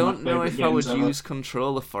awesome. That's I don't know if I would ever. use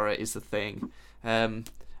controller for it, is the thing.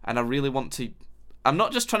 And I really want to... I'm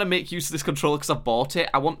not just trying to make use of this controller because I bought it.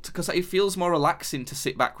 I want to, because it feels more relaxing to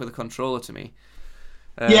sit back with a controller to me.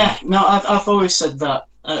 I've always said that.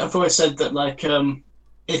 I've always said that, like,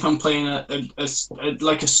 if I'm playing a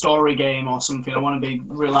story game or something, I want to be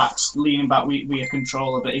relaxed, leaning back with a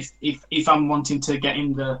controller. But if I'm wanting to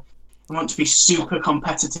I want to be super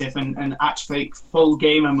competitive and activate full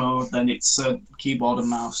gamer mode, then it's keyboard and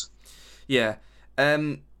mouse. Yeah.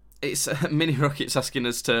 It's Mini Rocket's asking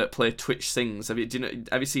us to play Twitch Sings. Have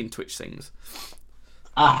you seen Twitch Sings?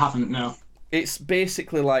 I haven't, no. It's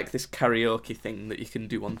basically like this karaoke thing that you can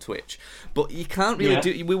do on Twitch, but you can't really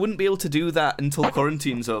do. We wouldn't be able to do that until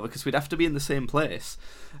quarantine's over, because we'd have to be in the same place.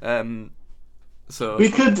 So we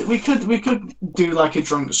could do like a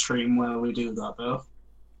drunk stream where we do that though.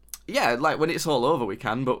 Yeah, like when it's all over we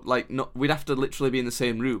can, but like we'd have to literally be in the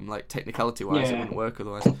same room. Like technicality wise, it wouldn't work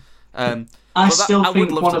otherwise. I still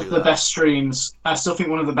think one of the best streams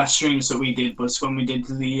that we did was when we did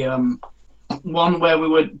the one where we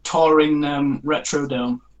were touring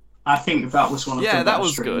Retrodome. I think that was one of the best streams. Yeah, that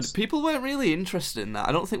was good. People weren't really interested in that.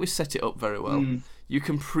 I don't think we set it up very well. You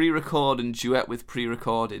can pre-record and duet with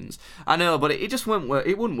pre-recordings. I know, but it just won't work.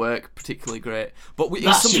 It wouldn't work particularly great. But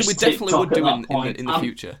it's something we definitely would do in the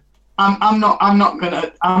future. I'm not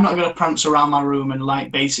gonna prance around my room and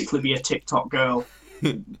like basically be a TikTok girl.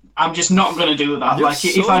 I'm just not gonna do that. You're like so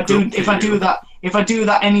if I do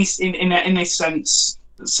that in a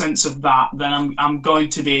sense of that, then I'm going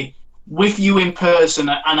to be with you in person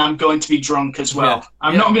and I'm going to be drunk as well.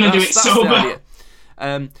 I'm not going to do it sober.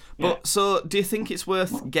 So do you think it's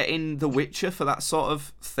worth getting The Witcher for that sort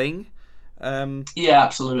of thing? Yeah,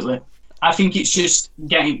 absolutely. I think it's just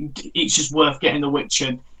worth getting The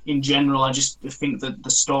Witcher in general. I just think that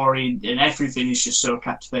the story and everything is just so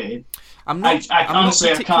captivating. I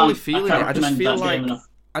can't feeling it. I just feel like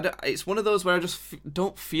it's one of those where I just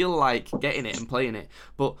don't feel like getting it and playing it.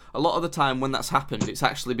 But a lot of the time when that's happened, it's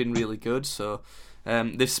actually been really good. So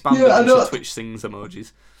they've spammed a bunch of Twitch Sings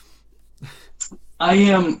emojis.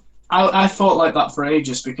 I thought like that for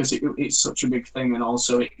ages because it's such a big thing, and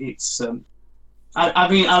also it's.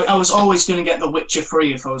 I was always going to get The Witcher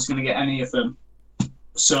free if I was going to get any of them.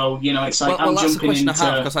 So it's like I'm that's jumping a question into. I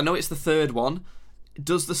have, because I know it's the third one.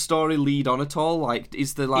 does the story lead on at all? Like,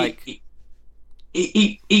 is there like...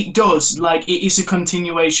 It does. Like, it is a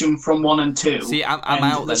continuation from 1 and 2. See, I'm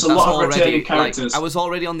out then. There's a lot of returning characters. Like, I was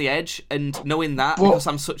already on the edge, and knowing that, because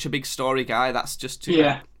I'm such a big story guy, that's just too...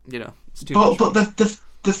 Yeah. You know, it's too much. But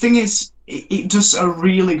the thing is, it does a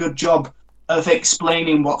really good job of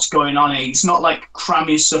explaining what's going on. It's not like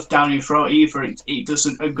cramming stuff down your throat either. It does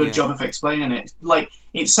a good job of explaining it. Like,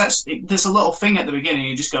 there's a little thing at the beginning,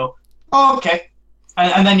 you just go, oh, okay.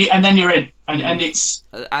 And then you're in, and it's.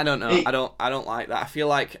 I don't know. I don't like that. I feel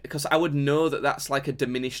like, because I would know that that's like a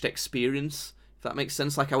diminished experience. If that makes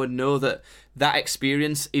sense. Like, I would know that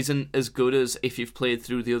experience isn't as good as if you've played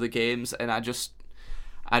through the other games, and I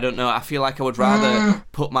don't know. I feel like I would rather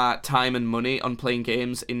put my time and money on playing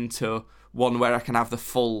games into one where I can have the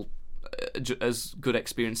full, as good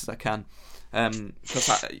experience as I can. Don't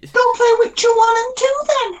play Witcher 1 and 2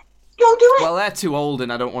 then. Don't do it. Well, they're too old,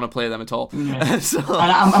 and I don't want to play them at all. Yeah. So...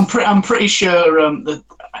 And I'm pretty sure that,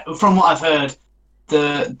 from what I've heard,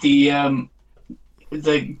 the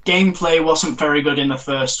gameplay wasn't very good in the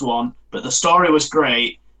first one, but the story was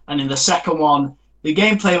great. And in the second one, the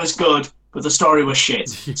gameplay was good, but the story was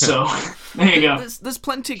shit. Yeah. So there you go. There's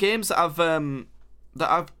plenty of games that I've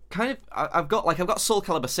got Soul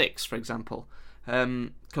Calibur 6, for example,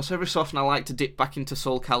 because every so often I like to dip back into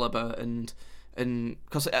Soul Calibur and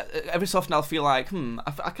because every so often I'll feel like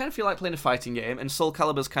I kind of feel like playing a fighting game, and Soul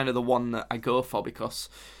Calibur's kind of the one that I go for because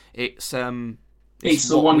it's the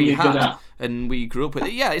one we had, good at, and we grew up with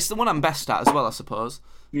it. Yeah, it's the one I'm best at as well, I suppose.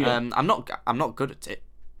 Yeah. I'm not good at it,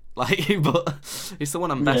 like, but it's the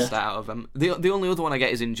one I'm best at out of them. The only other one I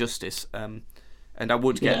get is Injustice, and I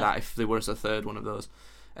would get that if there was a third one of those.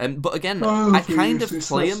 But again, I kind of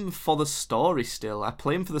play them for the story still. I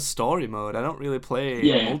play them for the story mode. I don't really play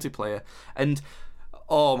multiplayer. And,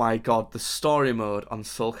 oh my god, the story mode on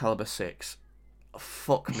Soul Calibur 6,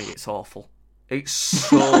 fuck me, it's awful. It's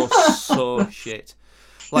so shit.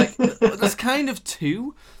 Like, there's kind of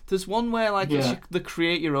two. There's one where, like, it's the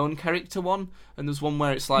create your own character one, and there's one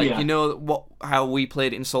where it's like, you know, how we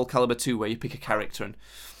played it in Soul Calibur 2, where you pick a character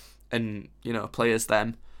and you know, play as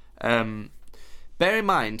them. Bear in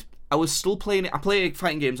mind, I was still playing it. I play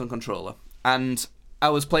fighting games on controller, and I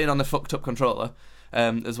was playing on a fucked up controller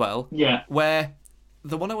as well. Yeah. Where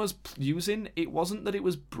the one I was using, it wasn't that it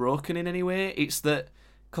was broken in any way. It's that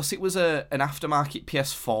because it was an aftermarket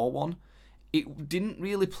PS4 one, it didn't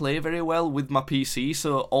really play very well with my PC.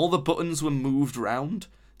 So all the buttons were moved round.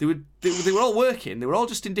 They were all working. They were all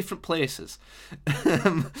just in different places.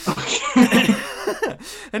 And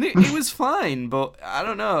it was fine, but I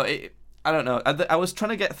don't know. I was trying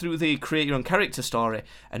to get through the create your own character story,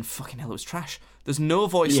 and fucking hell, it was trash. There's no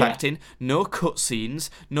voice acting, no cutscenes,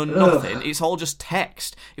 no nothing. It's all just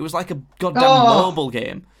text. It was like a goddamn mobile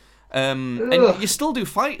game. And you still do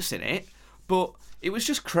fights in it, but it was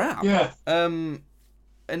just crap. Yeah. And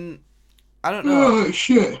I don't know. Oh,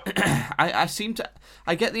 shit.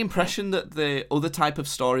 I get the impression that the other type of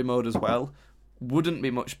story mode as well wouldn't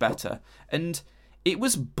be much better. And it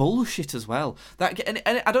was bullshit as well. And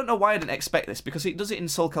I don't know why I didn't expect this, because it does it in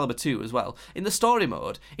Soul Calibur 2 as well. In the story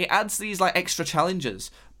mode, it adds these like extra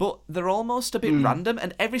challenges, but they're almost a bit random,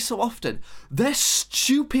 and every so often, they're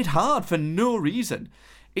stupid hard for no reason.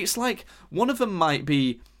 It's like, one of them might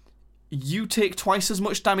be, you take twice as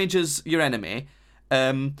much damage as your enemy,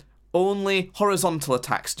 only horizontal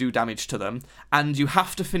attacks do damage to them, and you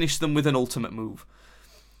have to finish them with an ultimate move.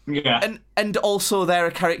 Yeah. And also they're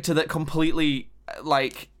a character that completely,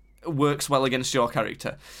 like, works well against your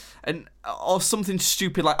character, and or something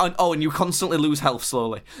stupid like, oh, and you constantly lose health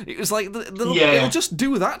slowly. It was like they'll just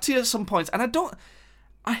do that to you at some points, and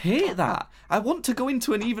I hate that. I want to go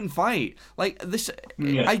into an even fight like this.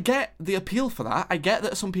 I get the appeal for that. I get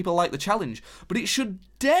that some people like the challenge, but it should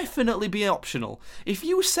definitely be optional. If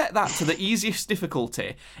you set that to the easiest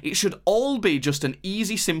difficulty, it should all be just an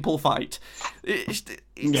easy, simple fight.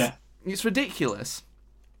 It's ridiculous.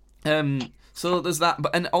 So there's that,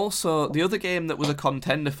 and also the other game that was a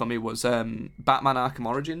contender for me was Batman Arkham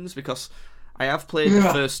Origins, because I have played the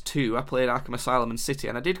first two. I played Arkham Asylum and City,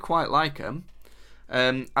 and I did quite like them.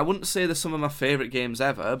 I wouldn't say they're some of my favourite games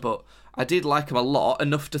ever, but I did like them a lot,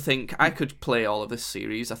 enough to think I could play all of this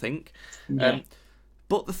series, I think.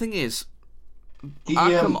 But the thing is,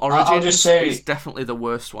 Arkham Origins is definitely the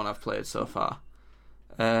worst one I've played so far.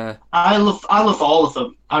 I love all of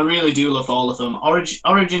them. I really do love all of them.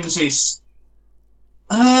 Origins is...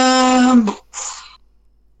 I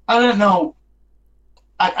don't know.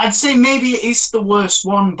 I'd say maybe it is the worst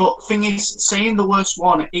one, but thing is, saying the worst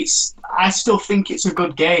one, I still think it's a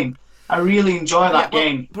good game. I really enjoy that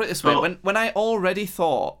game. Put it this way: when I already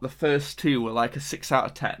thought the first two were like a 6 out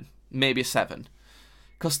of 10, maybe a 7,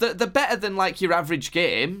 because they're better than like your average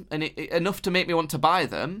game, and enough to make me want to buy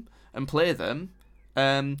them and play them.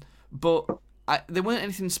 But they weren't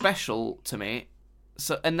anything special to me.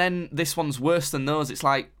 So, and then this one's worse than those. It's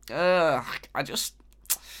like, I've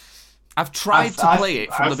tried to play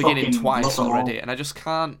it from the beginning twice already, and I just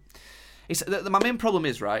can't. My main problem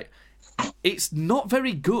is, right, it's not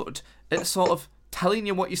very good at sort of telling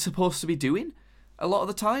you what you're supposed to be doing a lot of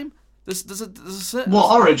the time. There's a certain... What,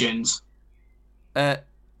 Origins?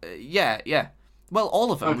 Yeah. Well,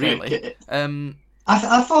 all of them, really.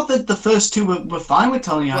 I thought that the first two were fine with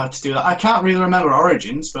telling you how to do that. I can't really remember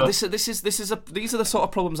Origins, but... These are the sort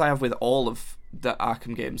of problems I have with all of the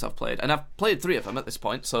Arkham games I've played, and I've played 3 of them at this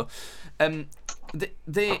point, so...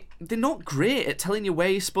 They're not great at telling you where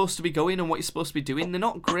you're supposed to be going and what you're supposed to be doing. They're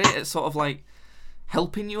not great at sort of like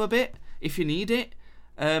helping you a bit if you need it.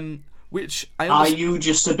 Which I Are you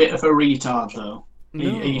just a bit of a retard though?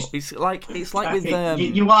 No, it's like with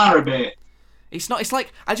you are a bit. It's not. It's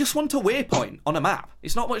like I just want a waypoint on a map.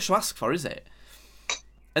 It's not much to ask for, is it?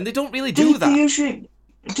 And they don't really do that. They usually.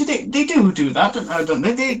 They do that, don't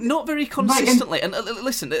they? Not very consistently. And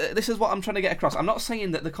listen, this is what I'm trying to get across. I'm not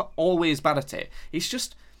saying that they're always bad at it. It's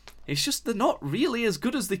just they're not really as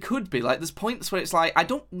good as they could be. Like, there's points where it's like, I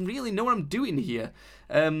don't really know what I'm doing here.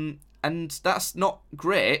 And that's not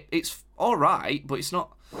great. It's alright, but it's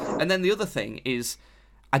not... And then the other thing is,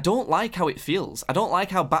 I don't like how it feels. I don't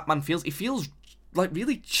like how Batman feels. It feels... like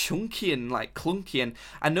really chunky and like clunky, and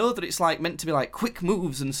I know that it's like meant to be like quick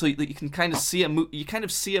moves, and so that you can kind of see a move. You kind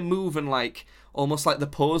of see a move and like almost like the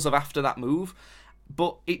pose of after that move.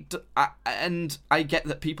 But I get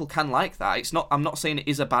that people can like that. It's not. I'm not saying it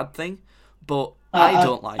is a bad thing, but I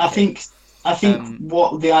don't like it. I think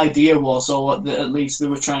what the idea was, or what at least they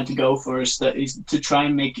were trying to go for, is to try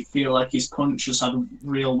and make it feel like his punches had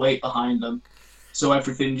real weight behind them, so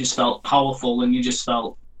everything just felt powerful, and you just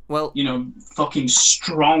felt. Well, fucking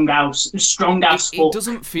strong ass. It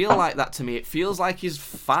doesn't feel like that to me. It feels like he's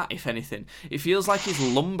fat, if anything. It feels like he's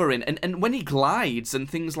lumbering. And when he glides and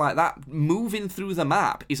things like that, moving through the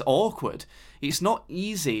map is awkward. It's not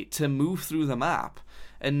easy to move through the map.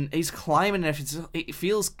 And he's climbing and everything. It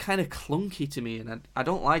feels kind of clunky to me, and I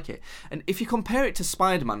don't like it. And if you compare it to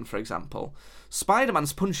Spider-Man, for example,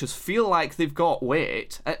 Spider-Man's punches feel like they've got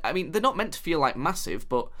weight. I mean, they're not meant to feel like massive,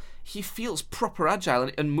 but... he feels proper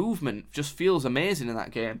agile, and movement just feels amazing in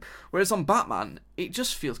that game. Whereas on Batman, it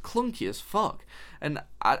just feels clunky as fuck. And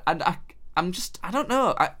I'm just, I don't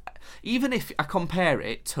know. Even if I compare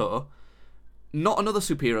it to not another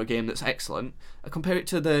superhero game that's excellent, I compare it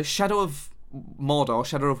to the Shadow of Mordor,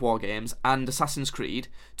 Shadow of War games, and Assassin's Creed,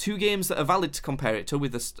 2 games that are valid to compare it to,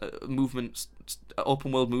 with the movement,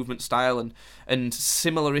 open world movement style and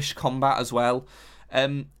similar-ish combat as well.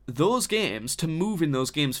 Those games, to move in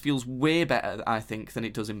those games feels way better, I think, than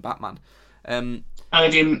it does in Batman. I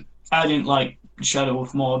didn't like Shadow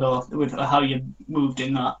of Mordor with how you moved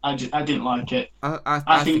in that. I didn't like it.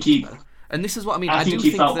 I think he. And this is what I mean. I think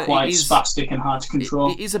he felt quite spastic and hard to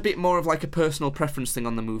control. It is a bit more of like a personal preference thing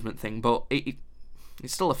on the movement thing, but it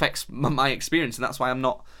still affects my experience, and that's why I'm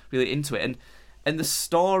not really into it. And the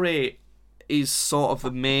story is sort of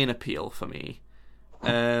the main appeal for me.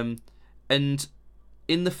 And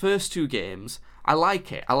in the first 2 games, I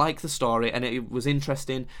like it. I like the story, and it was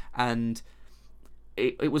interesting, and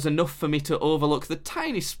it was enough for me to overlook the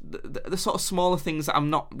the sort of smaller things that I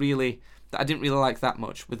didn't really like that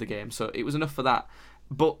much with the game. So it was enough for that.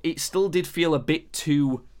 But it still did feel a bit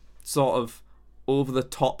too sort of over the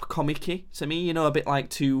top comic-y to me. A bit like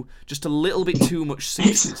just a little bit too much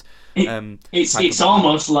sixes. It's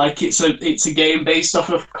almost like it's a game based off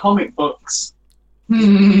of comic books.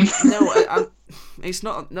 No, it's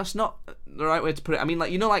not. That's not the right way to put it. I mean,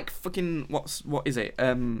 like fucking what is it?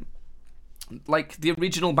 Like the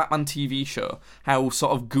original Batman TV show, how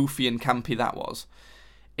sort of goofy and campy that was.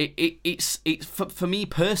 It's for me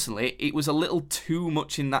personally, it was a little too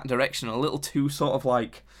much in that direction, a little too sort of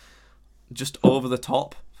like just over the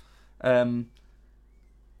top.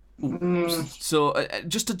 So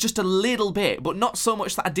just a little bit, but not so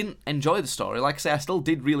much that I didn't enjoy the story. Like I say, I still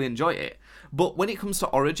did really enjoy it. But when it comes to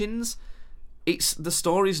Origins, the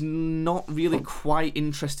story's not really quite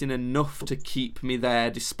interesting enough to keep me there,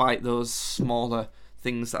 despite those smaller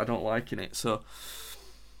things that I don't like in it. So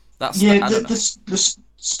that's the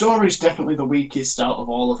story's definitely the weakest out of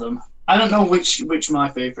all of them. I don't know which my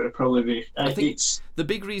favourite would probably be. I think the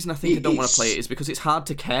big reason I think I don't want to play it is because it's hard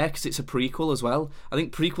to care, because it's a prequel as well. I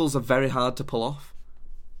think prequels are very hard to pull off.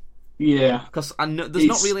 Yeah. Because there's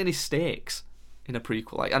not really any stakes. in a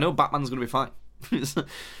prequel. Like, I know Batman's going to be fine.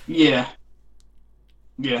 Yeah.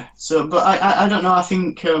 Yeah. So, but I don't know. I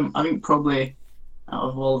think probably out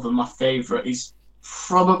of all of them, my favourite is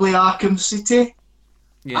probably Arkham City.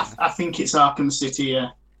 Yeah. I think it's Arkham City.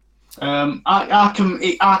 Yeah.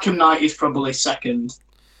 Arkham Knight is probably second,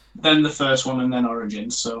 then the first one, and then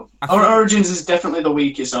Origins. So Origins is definitely the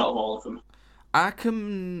weakest out of all of them.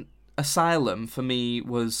 Arkham Asylum for me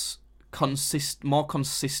was more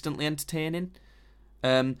consistently entertaining.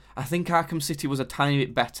 I think Arkham City was a tiny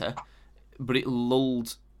bit better, but it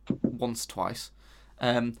lulled once, twice.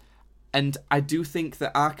 And I do think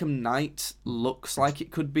that Arkham Knight looks like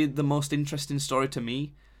it could be the most interesting story to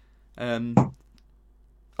me.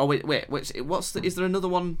 Oh wait, is there another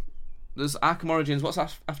one? There's Arkham Origins. What's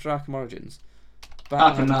after Arkham Origins?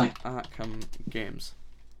 Arkham Knight. Arkham Games.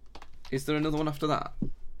 Is there another one after that?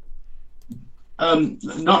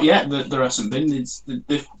 Not yet. There hasn't been.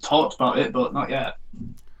 They've talked about it, but not yet.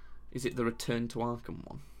 Is it the Return to Arkham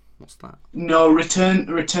one? What's that? No, Return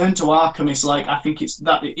to Arkham is like, I think it's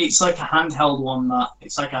like a handheld one.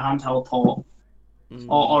 It's like a handheld port,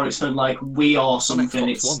 or it's for like Wii or something.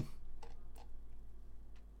 It's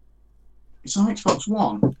on Xbox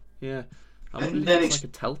One. Yeah, I wonder if it's like a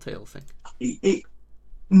Telltale thing.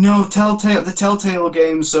 No, the Telltale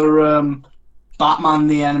games are Batman: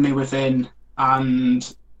 The Enemy Within,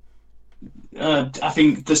 and I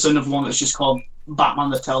think there's another one that's just called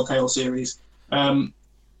Batman: The Telltale Series.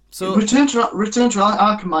 So Return to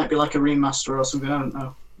Arkham might be like a remaster or something. I don't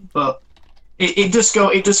know, but it does go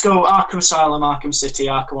Arkham Asylum, Arkham City,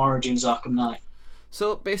 Arkham Origins, Arkham Knight.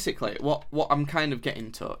 So basically, what I'm kind of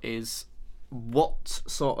getting to is, what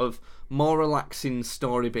sort of more relaxing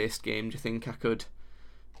story-based game do you think I could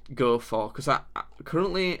go for? Because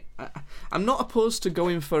I'm not opposed to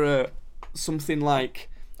going for something like,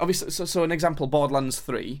 obviously, so an example, Borderlands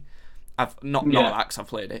 3. I've not that because I've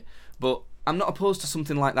played it, but I'm not opposed to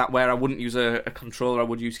something like that where I wouldn't use a controller, I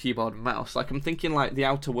would use keyboard and mouse. Like, I'm thinking like The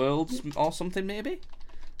Outer Worlds or something, maybe?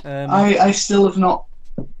 I still have not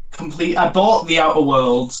I bought The Outer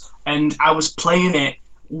Worlds, and I was playing it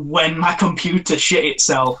when my computer shit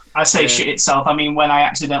itself. I say shit itself, I mean when I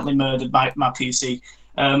accidentally murdered my PC.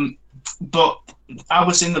 But I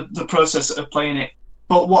was in the process of playing it.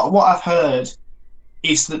 But what I've heard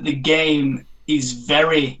is that the game is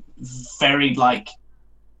very, very, like,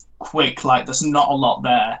 quick. Like, there's not a lot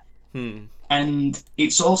there. And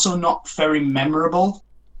it's also not very memorable.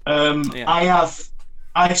 I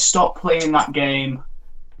stopped playing that game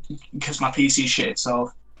because my PC shit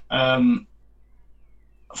itself. I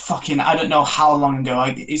don't know how long ago.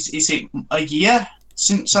 Is it a year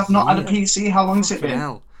since I've not had a PC? How long has it been?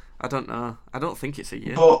 Hell, I don't know. I don't think it's a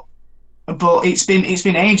year. But it's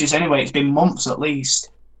been ages anyway. It's been months at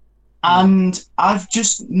least, and I've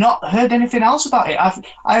just not heard anything else about it.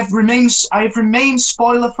 I've remained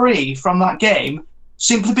spoiler free from that game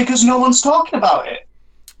simply because no one's talking about it.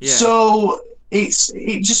 Yeah. So it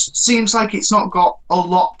just seems like it's not got a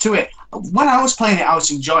lot to it. When I was playing it, I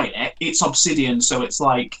was enjoying it. It's Obsidian, so it's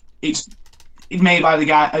like it's made by the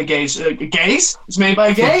gays. It's made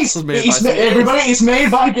by gays. It's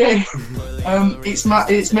made by gays.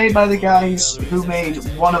 It's made by the guys who made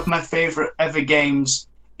one of my favorite ever games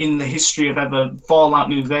in the history of ever, Fallout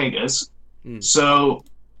New Vegas. So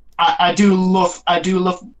I do love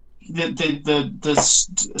the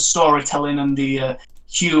storytelling and the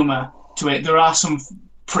humor to it. There are some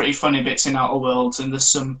pretty funny bits in Outer Worlds, and there's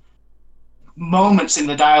some moments in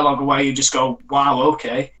the dialogue where you just go, wow,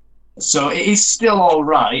 okay. So it is still all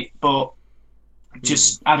right, but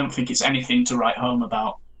just I don't think it's anything to write home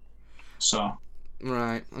about. So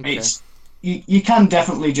right, okay. You can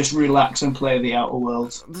definitely just relax and play the Outer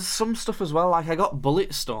Worlds. There's some stuff as well, like I got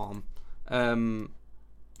Bulletstorm,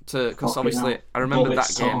 because obviously I remember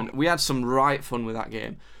that game, and we had some right fun with that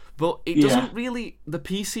game. But it doesn't really, the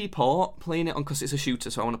PC port, playing it on, because it's a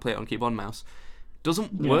shooter, so I want to play it on keyboard and mouse,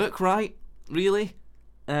 doesn't work right, really.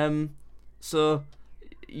 So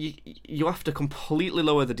you have to completely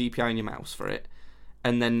lower the DPI on your mouse for it,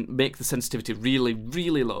 and then make the sensitivity really,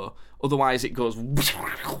 really low. Otherwise, it goes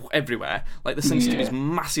everywhere. Like, the sensitivity is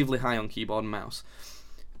massively high on keyboard and mouse.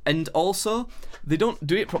 And also, they don't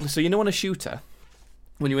do it properly. So, on a shooter,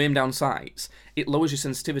 when you aim down sights, it lowers your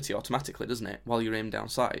sensitivity automatically, doesn't it, while you aim down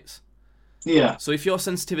sights? Yeah. So if your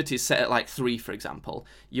sensitivity is set at, like, 3, for example,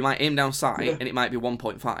 you might aim down sight, and it might be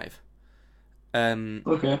 1.5.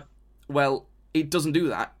 Okay. Well, it doesn't do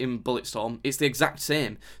that in Bulletstorm. It's the exact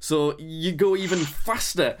same. So you go even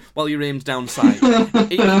faster while you're aimed down sight.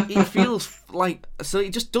 It feels like... So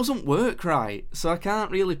it just doesn't work right. So I can't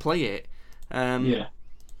really play it.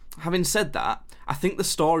 Having said that, I think the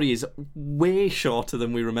story is way shorter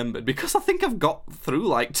than we remembered, because I think I've got through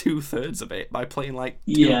like 2/3 of it by playing like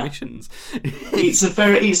 2 missions. It's a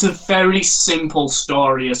very simple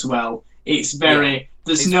story as well. It's very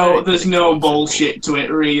there's no bullshit to it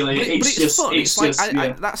really. But it's just fun. it's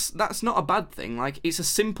like, just that's not a bad thing. Like, it's a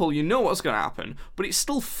simple, you know what's going to happen, but it's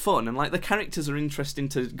still fun, and like the characters are interesting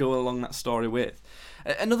to go along that story with.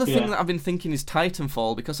 Another thing that I've been thinking is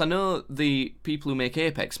Titanfall, because I know the people who make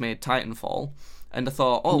Apex made Titanfall, and I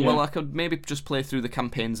thought, well, I could maybe just play through the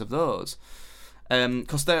campaigns of those.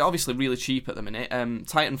 Because they're obviously really cheap at the minute.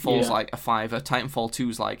 Titanfall's like a $5. Titanfall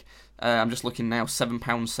 2's like, I'm just looking now,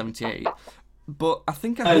 £7.78. But I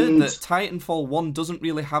think I heard that Titanfall 1 doesn't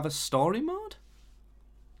really have a story mode.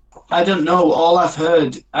 I don't know. All I've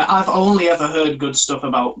only ever heard good stuff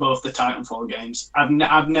about both the Titanfall games.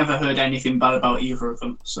 I've never heard anything bad about either of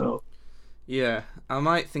them. So yeah, I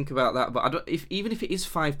might think about that. But even if it is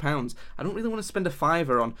 £5, I don't really want to spend a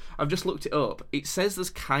fiver on. I've just looked it up. It says there's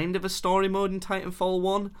kind of a story mode in Titanfall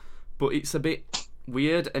 1, but it's a bit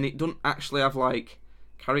weird, and it doesn't actually have like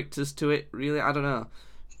characters to it. Really, I don't know.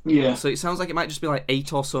 Yeah. So it sounds like it might just be like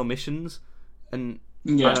 8 or so missions, and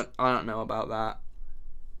I don't know about that.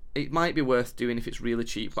 It might be worth doing if it's really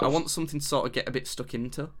cheap, but I want something to sort of get a bit stuck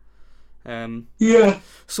into.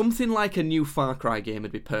 Something like a new Far Cry game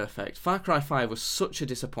would be perfect. Far Cry 5 was such a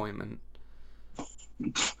disappointment.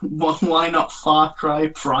 Why not Far Cry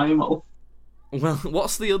Primal? Well,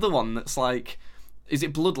 what's the other one that's like... Is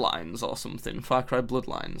it Bloodlines or something? Far Cry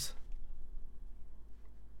Bloodlines?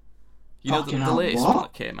 You know, the latest one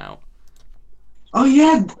that came out. Oh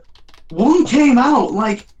yeah, one came out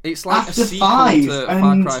like it's like after a sequel 5 to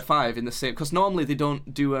Far Cry 5 in the same, because normally they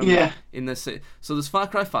don't do in the same. So there's Far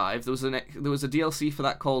Cry 5. There was a DLC for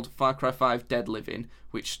that called Far Cry 5 Dead Living,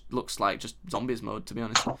 which looks like just zombies mode, to be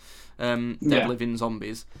honest. Dead Living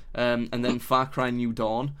zombies. And then Far Cry New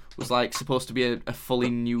Dawn was like supposed to be a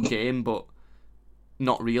fully new game, but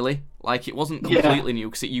not really. Like, it wasn't completely new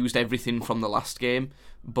because it used everything from the last game,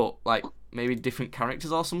 but like maybe different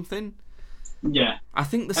characters or something. Yeah, I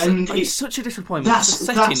think it's such a disappointment. The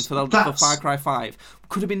setting for Far Cry 5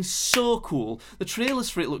 could have been so cool. The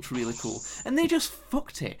trailers for it looked really cool, and they just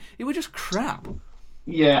fucked it. It was just crap.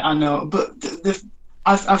 Yeah, I know, but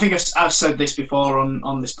I think I've said this before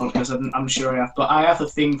on this podcast. I'm sure I have, but I have a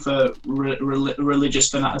thing for religious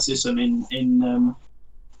fanaticism in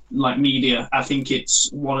like media. I think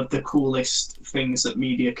it's one of the coolest things that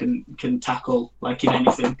media can tackle, like in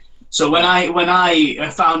anything. So when I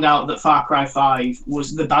found out that Far Cry 5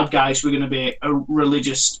 was the bad guys were going to be a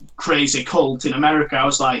religious crazy cult in America, I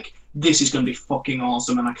was like, this is going to be fucking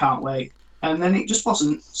awesome, and I can't wait. And then it just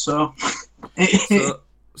wasn't. So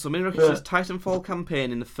Minrock says Titanfall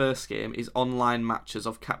campaign in the first game is online matches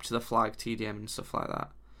of Capture the Flag, TDM, and stuff like that.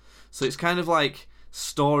 So it's kind of like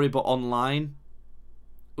story but online,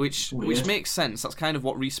 which makes sense. That's kind of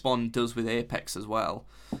what Respawn does with Apex as well.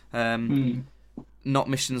 Not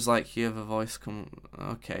missions like you have a voice come...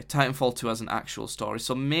 Okay, Titanfall 2 has an actual story,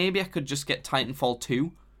 so maybe I could just get Titanfall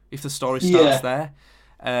 2 if the story starts there.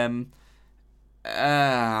 I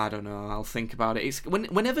don't know, I'll think about it. It's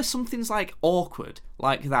whenever something's like awkward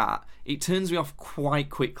like that, it turns me off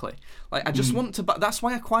quite quickly. Like, I just want to... That's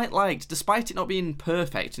why I quite liked, despite it not being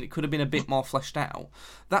perfect and it could have been a bit more fleshed out,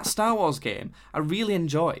 that Star Wars game I really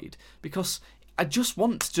enjoyed, because I just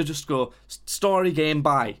want to just go, story game,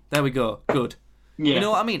 bye, there we go, good. Yeah. You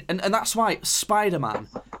know what I mean? And that's why Spider-Man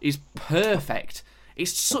is perfect.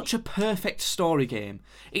 It's such a perfect story game.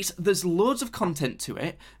 There's loads of content to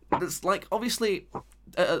it. There's like obviously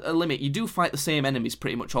a limit. You do fight the same enemies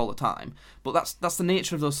pretty much all the time, but that's the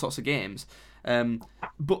nature of those sorts of games.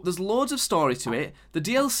 But there's loads of story to it. The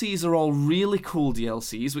DLCs are all really cool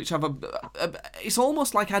DLCs, which have it's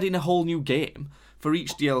almost like adding a whole new game for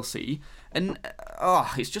each DLC. And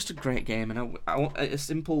it's just a great game, and I want a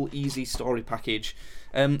simple, easy story package.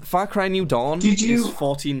 Far Cry New Dawn is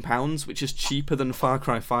 £14, which is cheaper than Far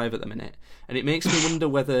Cry 5 at the minute, and it makes me wonder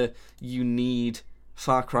whether you need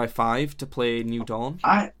Far Cry 5 to play New Dawn.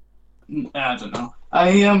 I don't know.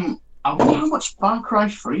 I wonder how much Far Cry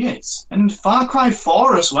 3 is, and Far Cry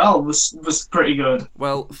 4 as well was pretty good.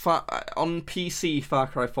 Well, on PC, Far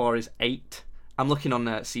Cry 4 is $8. I'm looking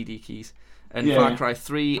on CD keys. And Far Cry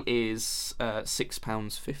 3 is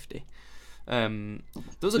 £6.50.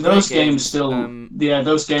 Those are those games still.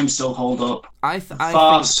 Those games still hold up. I think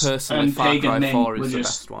personally, Far Cry 4 is the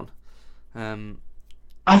best one.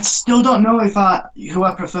 I still don't know who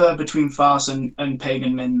I prefer between Farce and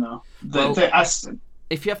Pagan Min though.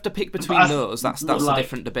 if you have to pick between those, that's a like,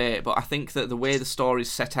 different debate. But I think that the way the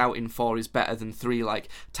story's set out in 4 is better than 3. Like,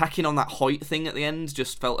 tacking on that Hoyt thing at the end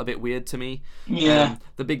just felt a bit weird to me. Yeah.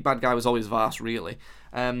 The big bad guy was always Vars, really.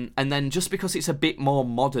 And then just because it's a bit more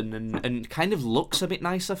modern and kind of looks a bit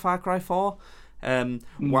nicer, Far Cry 4,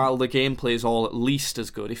 while the gameplay is all at least as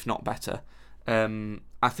good, if not better,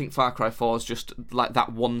 I think Far Cry 4 is just like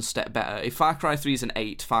that one step better. If Far Cry 3 is an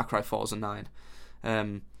 8, Far Cry 4 is a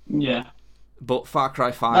 9. Yeah. But Far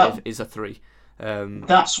Cry 5 is a 3.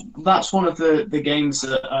 That's one of the games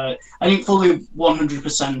that I didn't fully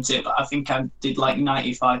 100% it, but I think I did like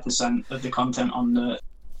 95% of the content on the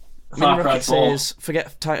Far Cry 4. Says,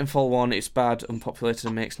 forget Titanfall 1, it's bad, unpopulated,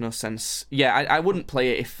 and makes no sense. Yeah, I wouldn't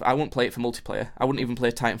play it for multiplayer. I wouldn't even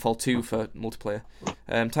play Titanfall 2 for multiplayer.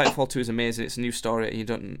 Titanfall 2 is amazing, it's a new story, and you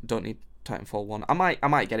don't need Titanfall 1. I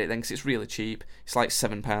might get it then, because it's really cheap. It's like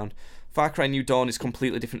 £7. Far Cry New Dawn is a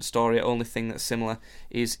completely different story. The only thing that's similar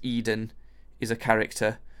is Eden is a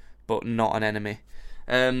character, but not an enemy.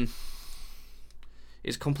 It's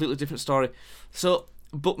a completely different story. So,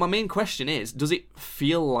 but my main question is, does it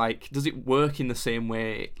work in the same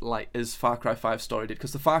way like as Far Cry 5 story did?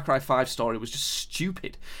 Because the Far Cry 5 story was just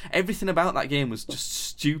stupid. Everything about that game was just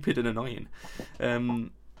stupid and annoying.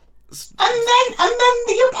 And then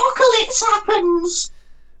the apocalypse happens.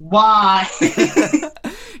 Why?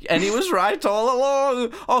 And he was right all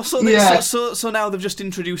along. Oh, so now they've just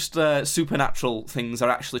introduced supernatural things are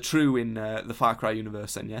actually true in the Far Cry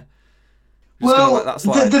universe, then, yeah. Well,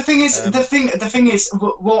 the thing is,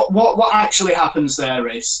 what actually happens there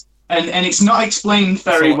is, and it's not explained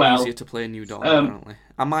very well. It's easier to play New Dawn, apparently.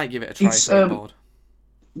 I might give it a try if I'm bored.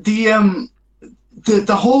 The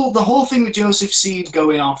whole thing with Joseph Seed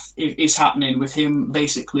going off is happening with him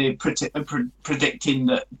basically predicting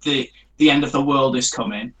that the end of the world is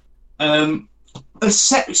coming.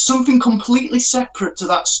 Something completely separate to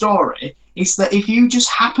that story is that if you just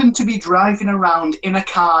happen to be driving around in a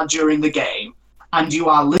car during the game and you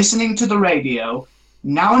are listening to the radio,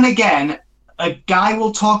 now and again a guy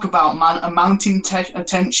will talk about mounting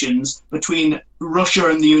tensions between Russia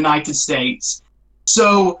and the United States.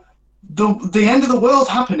 So the end of the world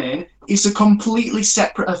happening is a completely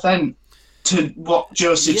separate event to what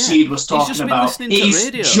Joseph Seed was talking about.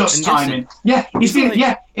 It's just timing. Yeah, he's been.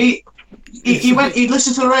 Yeah, he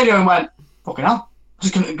listened to the radio and went, "Fucking hell, it's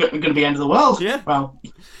going to be end of the world." Yeah. Well,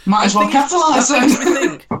 might as well capitalise. That makes me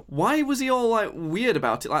think, why was he all like weird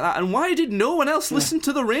about it like that, and why did no one else listen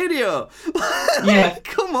to the radio? Yeah,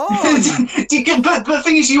 come on. But the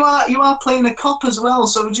thing is, you are playing a cop as well,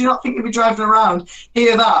 so do you not think you'd be driving around,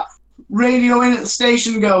 hear that radio in at the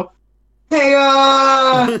station, go, "Hey,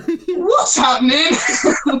 what's happening?"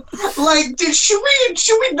 Like, should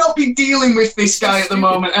we not be dealing with this guy at the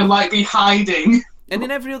moment and like be hiding? And in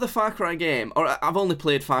every other Far Cry game, or I've only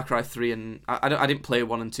played Far Cry 3, and I didn't play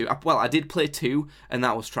 1 and 2. I did play 2, and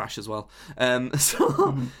that was trash as well. I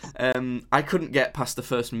couldn't get past the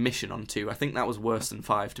first mission on 2. I think that was worse than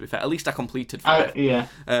 5, to be fair. At least I completed 5.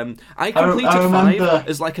 I completed 5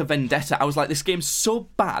 as like a vendetta. I was like, this game's so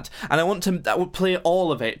bad, and I would play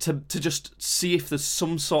all of it to just see if there's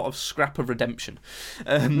some sort of scrap of redemption.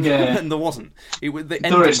 And there wasn't. The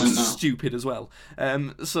ending was stupid as well.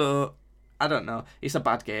 So I don't know. It's a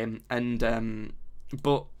bad game, and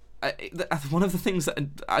but one of the things that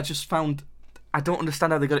I just found, I don't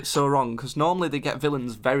understand how they got it so wrong, because normally they get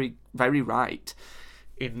villains very, very right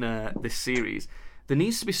in this series. There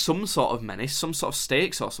needs to be some sort of menace, some sort of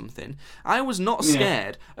stakes or something. I was not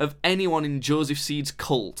scared of anyone in Joseph Seed's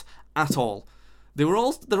cult at all. They're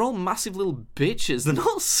all massive little bitches. They're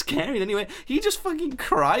not scary in any way. He just fucking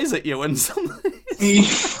cries at you when something. He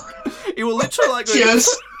will literally like.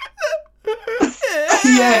 It's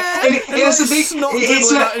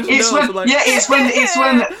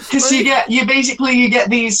when because you get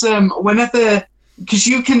these whenever, because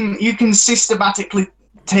you can systematically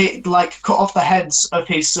cut off the heads of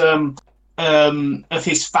his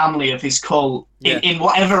family, of his cult, in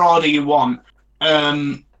whatever order you want,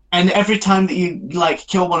 and every time that you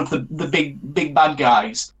kill one of the big bad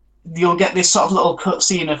guys, you'll get this sort of little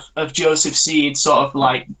cutscene of Joseph Seed sort of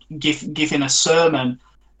like giving a sermon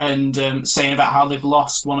and saying about how they've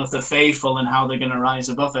lost one of the faithful and how they're going to rise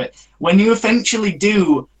above it. When you eventually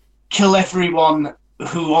do kill everyone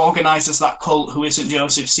who organises that cult who isn't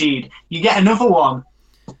Joseph Seed, you get another one,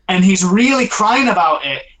 and he's really crying about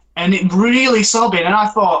it, and it really sobbing, and I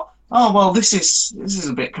thought, oh, well, this is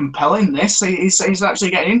a bit compelling, this. He's actually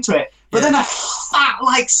getting into it. But then a fat,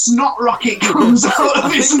 snot rocket comes out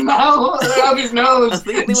of his mouth, out of his nose. I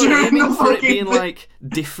think they were aiming for it being,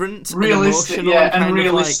 different, realistic, and emotional, and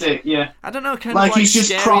realistic, I don't know, he's just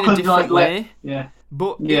scary in a proper, different way. Yeah.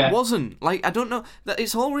 But it wasn't. Like, I don't know. That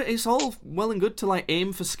it's all well and good to like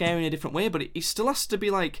aim for scary in a different way, but it still has to be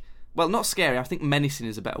like, well, not scary. I think menacing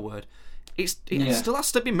is a better word. It still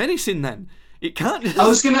has to be menacing. Then it can't. Just... I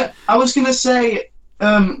was gonna say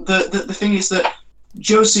the thing is that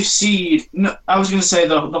Joseph Seed. No, I was gonna say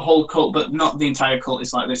the whole cult, but not the entire cult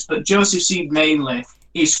is like this. But Joseph Seed mainly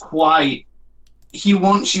is quite. He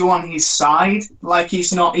wants you on his side. Like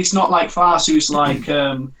he's not like Fars, who's like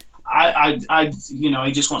he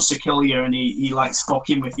just wants to kill you and he likes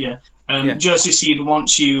fucking with you. Joseph Seed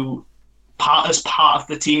wants you as part of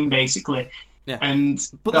the team, basically. Yeah. And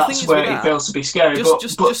but that's where it fails to be scary.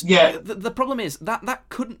 The problem is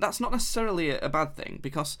that's not necessarily a bad thing,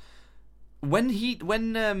 because when you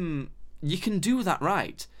can do that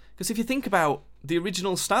right. Because if you think about the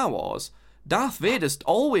original Star Wars, Darth Vader's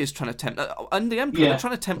always trying to tempt, and the Emperor, they're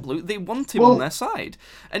trying to tempt Luke. They want him on their side,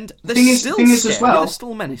 and they're still scary, they're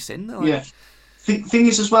still menacing. They're like, Thing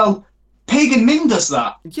is as well, Pagan Min does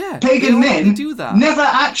that. Yeah, Pagan Min do that.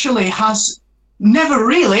 Never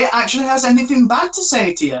really actually has anything bad to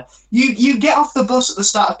say to you. You get off the bus at the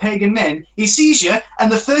start of Pagan Min, he sees you,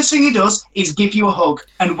 and the first thing he does is give you a hug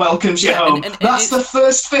and welcomes you home. And that's the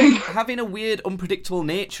first thing. Having a weird, unpredictable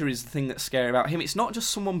nature is the thing that's scary about him. It's not just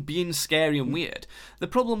someone being scary and weird. The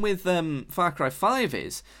problem with Far Cry 5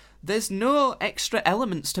 is there's no extra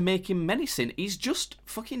elements to make him menacing. He's just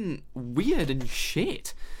fucking weird and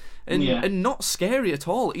shit. And not scary at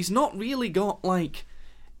all. He's not really got, like,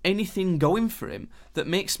 anything going for him that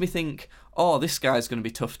makes me think, oh, this guy's going to be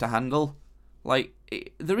tough to handle. Like,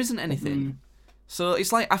 there isn't anything. So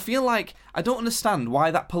it's like, I feel like I don't understand why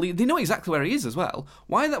that police... They know exactly where he is as well.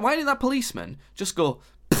 Why did that policeman just go,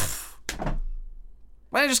 pfft?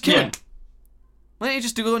 Why didn't you just kill him? Why didn't you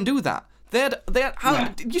just go and do that?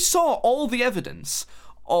 You saw all the evidence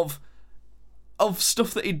of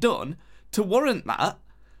stuff that he'd done to warrant that.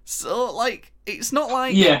 So, like, it's not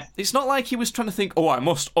like he was trying to think, oh, I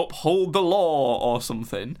must uphold the law or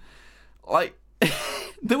something. Like,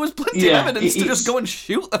 there was plenty of evidence to just go and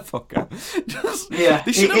shoot the fucker.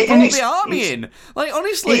 They should have brought the army in. Like,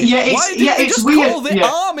 honestly, why didn't they just call the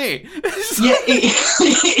army?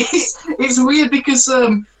 It's weird because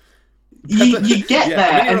you get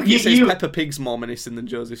there and you say Peppa Pig's more menacing than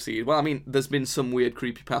Joseph Seed. Well, I mean, there's been some weird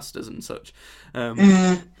creepypastas and such.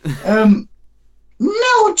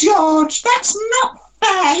 No, George, that's not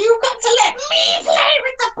fair. You've got to let me play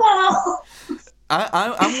with the ball.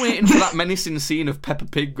 I'm waiting for that menacing scene of Peppa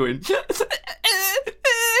Pig going,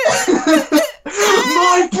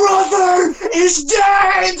 my brother is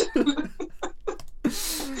dead!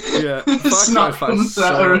 Yeah, Snot comes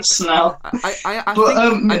out of a smell.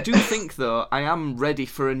 I do think, though, I am ready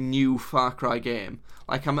for a new Far Cry game.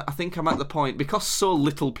 Like, I think I'm at the point, because so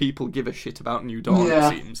little people give a shit about New Dawn, it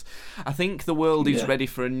seems. I think the world is ready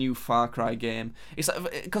for a new Far Cry game. It's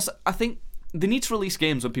because I think they need to release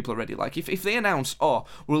games when people are ready. Like, if they announce, we're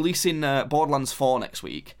releasing Borderlands 4 next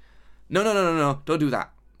week. No, don't do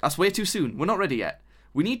that. That's way too soon. We're not ready yet.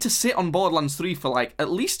 We need to sit on Borderlands 3 for, like,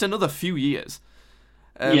 at least another few years.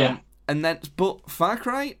 And then, but Far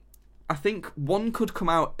Cry, I think one could come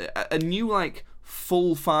out, a new, like,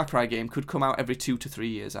 full Far Cry game could come out every 2 to 3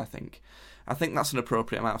 years, I think. I think that's an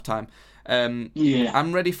appropriate amount of time.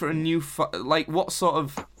 I'm ready for a new... what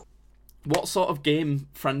sort of game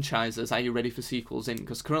franchises are you ready for sequels in?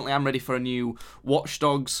 Because currently I'm ready for a new Watch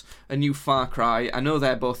Dogs, a new Far Cry. I know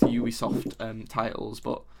they're both Ubisoft titles,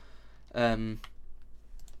 but...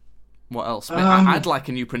 what else? I'd like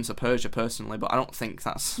a new Prince of Persia, personally, but I don't think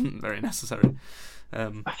that's very necessary.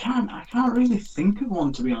 I can't really think of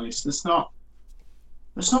one, to be honest. There's not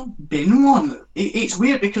been one. It's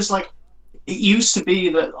weird because, like, it used to be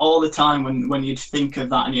that all the time when you'd think of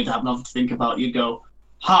that and you'd have nothing to think about, you'd go,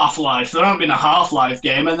 Half-Life. There hasn't been a Half-Life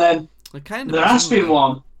game, and then there has been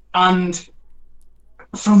one. And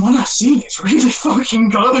from what I've seen, it's really fucking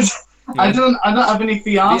good. Yeah. I don't have any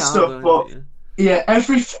VR stuff, but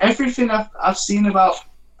everything I've seen about,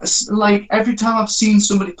 like, every time I've seen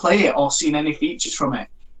somebody play it or seen any features from it,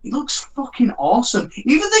 it looks fucking awesome.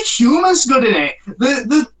 Even the humor's good in it.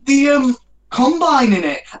 The Combine in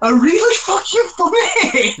it are really fucking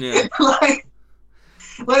funny. Yeah.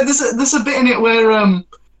 like there's a bit in it where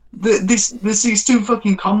there's these two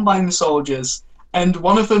fucking Combine soldiers, and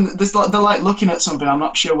one of them they're like looking at something. I'm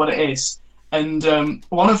not sure what it is. And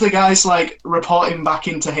one of the guys like reporting back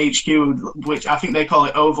into HQ, which I think they call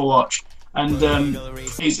it Overwatch. And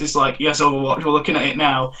he's just like, yes, Overwatch, we're looking at it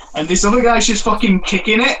now. And this other guy's just fucking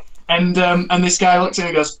kicking it. And this guy looks at him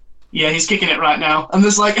and goes, yeah, he's kicking it right now. And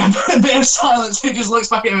there's like a bit of silence. He just looks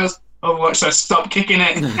back at him and goes, Overwatch says, stop kicking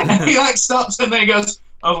it. And he like stops and then he goes,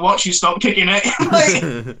 Overwatch, you stop kicking it. Like,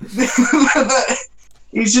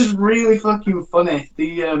 it's just really fucking funny.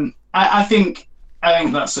 I think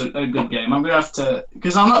that's a good game. I'm gonna have to,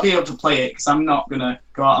 because I'll not be able to play it because I'm not gonna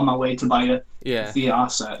go out of my way to buy a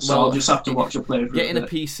VR set. So I'll just have to watch a playthrough. Getting a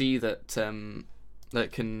PC that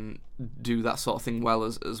can do that sort of thing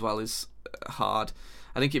as well is hard.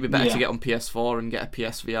 I think it'd be better to get on PS4 and get a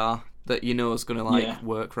PSVR that is going to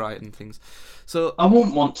work right and things. So I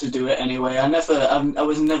won't want to do it anyway. I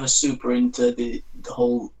was never super into the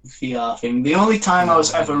whole VR thing. The only time I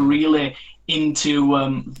was ever really into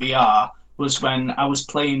VR was when I was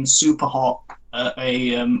playing Super Hot at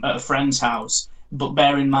a friend's house. But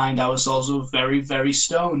bear in mind, I was also very, very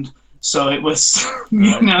stoned. So it was,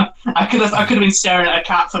 I could have been staring at a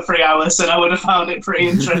cat for 3 hours, and I would have found it pretty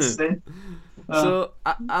interesting. So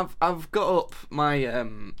I've got up my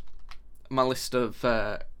my list of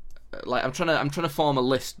I'm trying to form a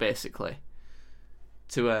list basically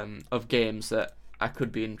to of games that I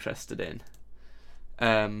could be interested in.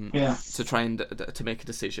 To try and to make a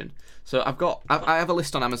decision. So I have a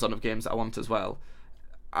list on Amazon of games that I want as well.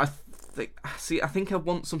 I think I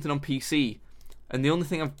want something on PC, and the only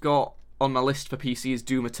thing I've got on my list for PC is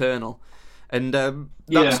Doom Eternal, and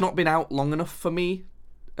that's not been out long enough for me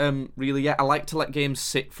really yet. I like to let games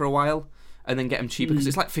sit for a while and then get them cheaper because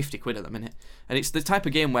it's like 50 quid at the minute, and it's the type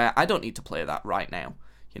of game where I don't need to play that right now.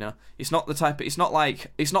 It's not like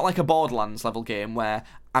a Borderlands level game where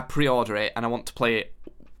I pre-order it and I want to play it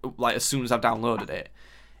like as soon as I've downloaded it.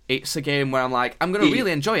 It's a game where I'm like, I'm going to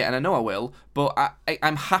really enjoy it, and I know I will, but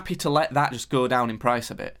I'm happy to let that just go down in price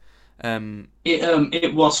a bit.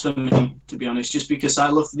 It was for me, to be honest, just because I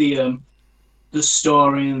love the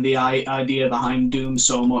story and the idea behind Doom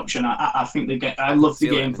so much, and I think I love the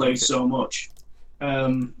gameplay so much.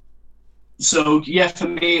 So yeah, for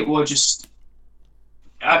me it was just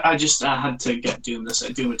I had to get Doom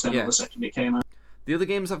Eternal the second it came out. The other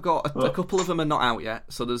games I've got, a couple of them are not out yet.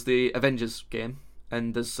 So there's the Avengers game,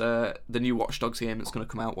 and there's the new Watch Dogs game that's going to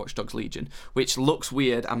come out, Watch Dogs Legion, which looks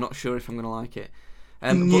weird. I'm not sure if I'm going to like it.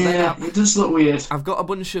 It does look weird. I've got a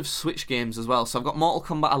bunch of Switch games as well. So I've got Mortal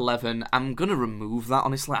Kombat 11. I'm going to remove that,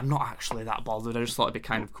 honestly. I'm not actually that bothered. I just thought it'd be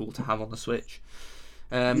kind of cool to have on the Switch.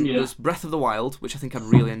 There's Breath of the Wild, which I think I'd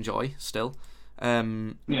really enjoy still.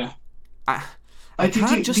 I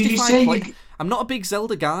can't justify I'm not a big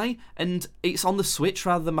Zelda guy, and it's on the Switch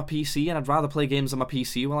rather than my PC, and I'd rather play games on my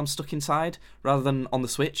PC while I'm stuck inside rather than on the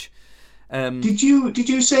Switch. Did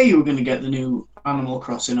you say you were going to get the new Animal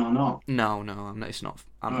Crossing or not? No, I'm not. It's not.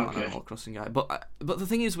 I'm not an Animal Crossing guy. But the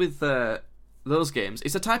thing is with those games,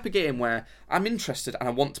 it's a type of game where I'm interested and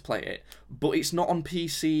I want to play it, but it's not on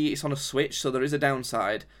PC. It's on a Switch, so there is a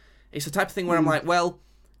downside. It's the type of thing where I'm like, well,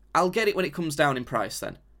 I'll get it when it comes down in price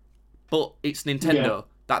then. But it's Nintendo. Yeah.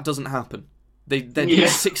 That doesn't happen. They're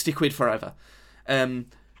 60 quid forever.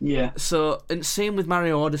 So, and same with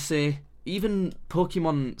Mario Odyssey, even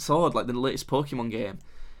Pokemon Sword, like the latest Pokemon game.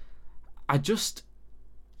 I think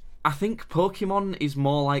Pokemon is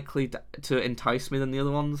more likely to entice me than the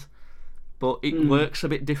other ones, but it works a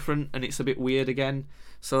bit different and it's a bit weird again.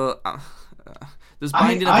 So there's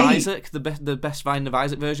Binding of Isaac, the best Binding of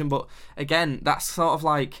Isaac version, but again, that's sort of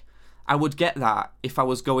like, I would get that if I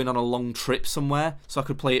was going on a long trip somewhere, so I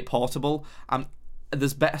could play it portable. I feel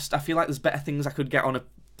like there's better things I could get on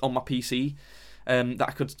my PC that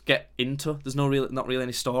I could get into. There's not really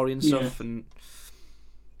any story and stuff. And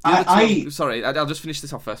sorry, I'll just finish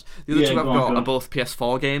this off first. The other two I've got are both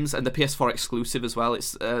PS4 games, and the PS4 exclusive as well.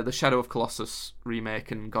 It's the Shadow of Colossus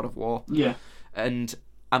remake and God of War. Yeah, and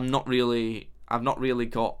I've not really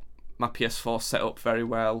got my PS4 set up very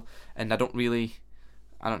well, and I don't know.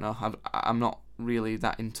 I'm not really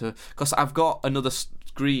that into, because I've got another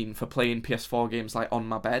screen for playing PS4 games like on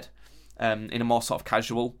my bed, in a more sort of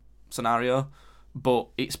casual scenario, but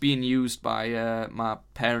it's being used by my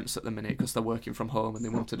parents at the minute because they're working from home and they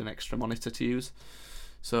wanted an extra monitor to use.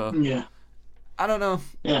 So yeah, I don't know.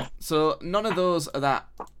 Yeah. So none of those are that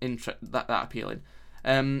appealing.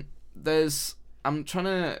 I'm trying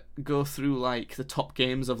to go through like the top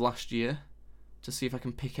games of last year to see if I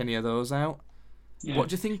can pick any of those out. Yeah. What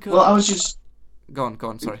do you think? Well, I was just... Go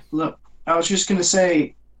on, sorry. Look, I was just going to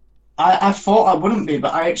say, I thought I wouldn't be,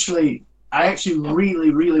 but I actually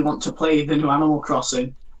really, really want to play the new Animal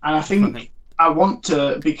Crossing. And I think I want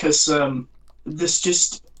to, because this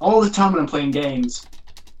just... All the time when I'm playing games,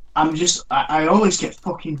 I always get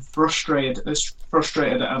fucking frustrated.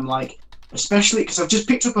 I'm like, especially because I've just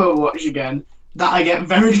picked up Overwatch again, that I get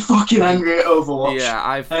very fucking angry at Overwatch. Yeah,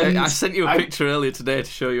 I sent you a picture earlier today to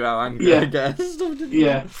show you how angry I get.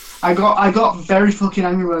 Yeah, I got very fucking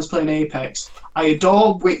angry when I was playing Apex. I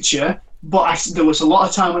adore Witcher, but there was a lot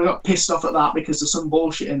of time when I got pissed off at that because there's some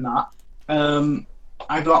bullshit in that.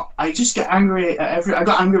 I just get angry at I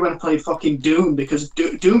got angry when I played fucking Doom because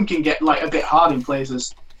Doom can get like a bit hard in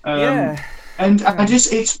places. And I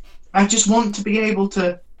just want to be able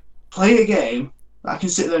to play a game that I can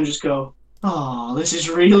sit there and just go, oh, this is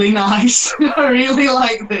really nice. I really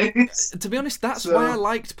like this. To be honest, that's why I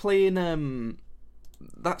liked playing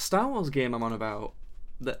that Star Wars game I'm on about,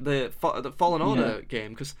 the Fallen Order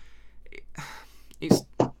game, because it's,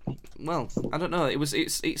 well, I don't know.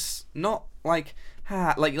 It's not like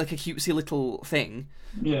a cutesy little thing,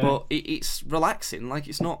 but it's relaxing. Like,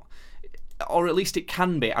 it's not, or at least it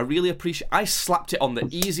can be. I really appreciate. I slapped it on the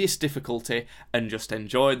easiest difficulty and just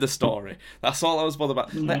enjoyed the story. That's all I was bothered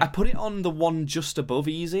about. Like, I put it on the one just above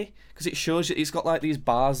easy because it shows you. It's got like these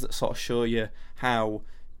bars that sort of show you how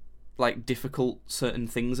like difficult certain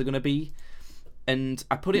things are going to be, and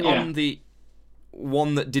I put it on the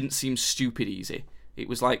one that didn't seem stupid easy. It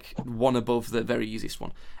was like one above the very easiest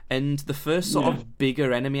one. And the first sort of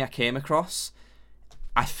bigger enemy I came across,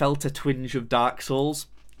 I felt a twinge of Dark Souls.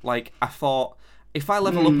 Like, I thought, if I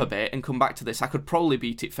level up a bit and come back to this, I could probably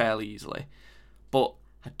beat it fairly easily. But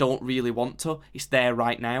I don't really want to. It's there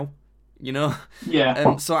right now, you know?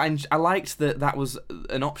 Yeah. So I liked that was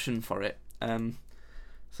an option for it.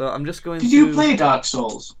 So I'm just going Did you play Dark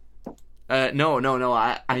Souls? No.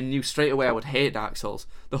 I knew straight away I would hate Dark Souls.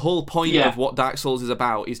 The whole point of what Dark Souls is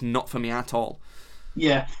about is not for me at all.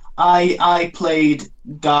 Yeah. I played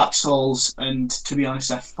Dark Souls, and to be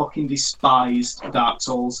honest, I fucking despised Dark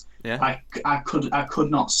Souls. Yeah. I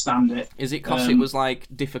could not stand it. Is it because it was like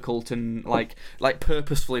difficult and like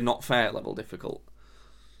purposefully not fair level difficult?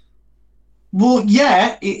 Well,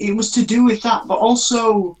 yeah, it was to do with that, but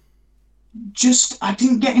also just I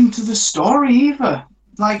didn't get into the story either.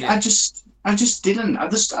 Like I just didn't.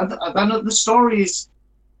 I know the story is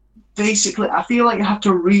basically. I feel like you have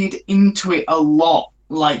to read into it a lot.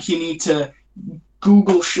 Like, you need to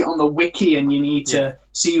Google shit on the wiki, and you need to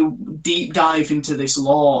deep dive into this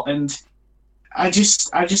lore. And I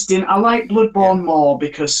just didn't. I like Bloodborne more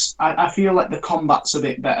because I feel like the combat's a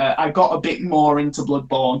bit better. I got a bit more into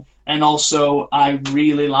Bloodborne, and also I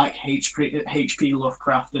really like H.P.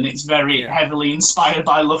 Lovecraft, and it's very heavily inspired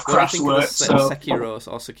by Lovecraft's work.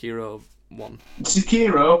 Sekiro one.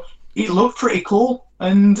 Sekiro. It looked pretty cool,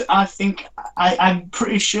 and I think I'm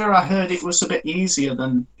pretty sure I heard it was a bit easier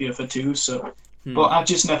than the other two. So, but I've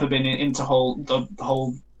just never been into the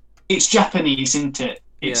whole. It's Japanese, isn't it?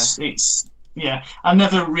 It's I've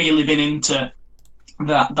never really been into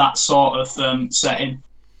that sort of setting.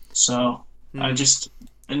 So I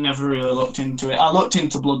never really looked into it. I looked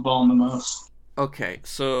into Bloodborne the most. Okay,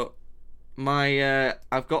 so my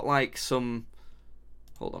I've got like some.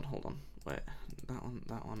 Hold on, wait.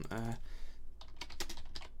 That one.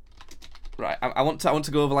 Right, I want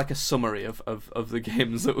to go over like a summary of the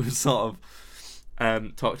games that we've sort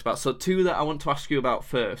of talked about. So two that I want to ask you about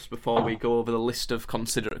first before we go over the list of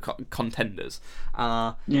contenders.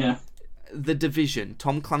 The Division,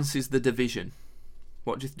 Tom Clancy's The Division.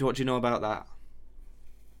 What do you know about that?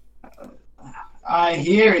 I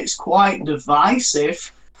hear it's quite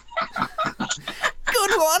divisive.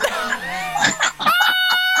 Good one.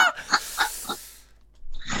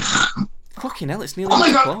 Fucking hell, it's nearly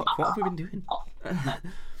 8 o'clock. What have we been doing?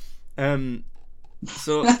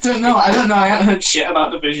 So I don't know. I haven't heard shit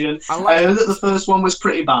about Division. I heard that the first one was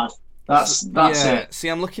pretty bad. That's it. See,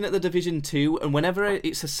 I'm looking at the Division 2, and whenever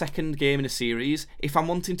it's a second game in a series, if I'm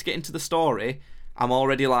wanting to get into the story, I'm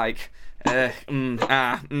already like, type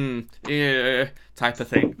of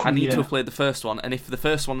thing. I need to have played the first one, and if the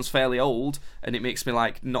first one's fairly old, and it makes me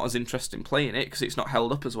like not as interested in playing it because it's not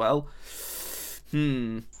held up as well.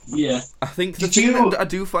 Yeah. I think the thing that I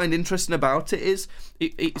do find interesting about it is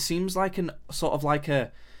it seems like an sort of like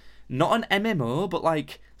a not an MMO, but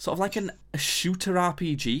like sort of like a shooter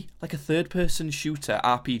RPG, like a third-person shooter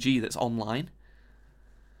RPG that's online.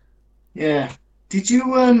 Yeah. Did you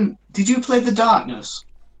play The Darkness?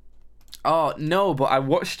 Oh no, but I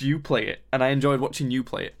watched you play it, and I enjoyed watching you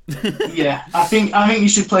play it. Yeah, I think you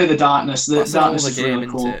should play The Darkness. The Darkness is really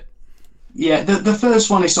cool. Yeah, the first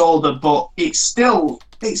one is older, but it's still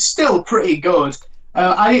pretty good.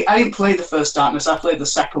 I didn't play the first Darkness. I played the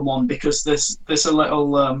second one because there's a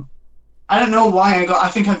little. I don't know why I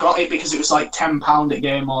think I got it because it was like £10 a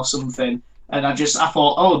game or something, and I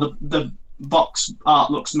thought, oh, the box art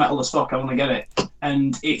looks metal as fuck. I want to get it,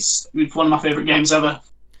 and it's one of my favorite games ever.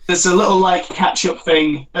 there's a little like catch-up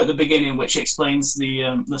thing at the beginning which explains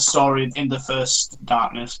the story in the first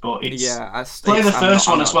Darkness, but it's play the first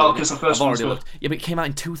one as well because the first one's good. Yeah, but it came out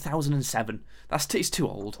in 2007. It's too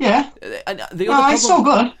old. Yeah, and it's so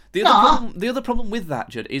good. The other problem with that,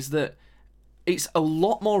 Judd, is that it's a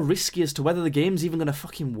lot more risky as to whether the game's even going to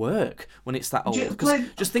fucking work when it's that old.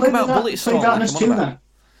 Just think about Bulletstorm. Darkness 2 then.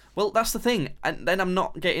 Well, that's the thing, and then I'm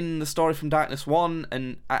not getting the story from Darkness 1,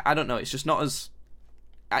 and I don't know, it's just not as...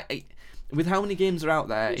 with how many games are out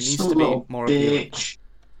there, it needs to be more appealing.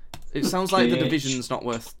 It sounds like The Division's not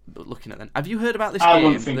worth looking at then. Have you heard about this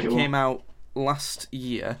game that came out last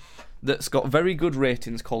year that's got very good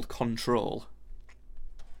ratings called Control?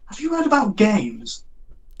 Have you heard about games?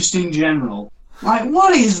 Just in general? Like,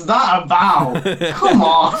 what is that about? Come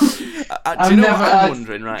on. Do you know what I'm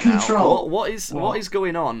wondering right now? What is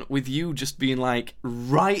going on with you just being like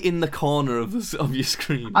right in the corner of your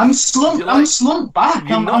screen? I'm slumped back.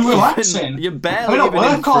 I'm relaxing. You're barely I'm at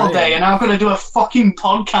work all day, and I'm going to do a fucking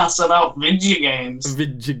podcast about video games.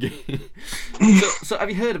 So have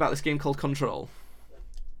you heard about this game called Control?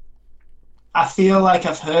 I feel like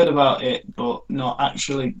I've heard about it, but not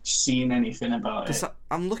actually seen anything about it.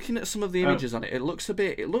 I'm looking at some of the images on it. It looks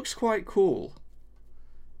quite cool,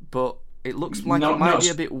 but it looks like it might be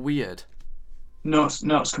a bit weird. Notes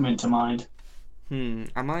coming to mind.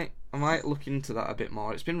 I might look into that a bit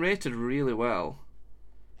more. It's been rated really well.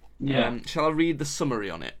 Yeah. Shall I read the summary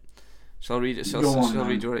on it? Shall I read it? Shall I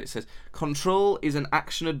read you what it says? Control is an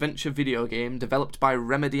action-adventure video game developed by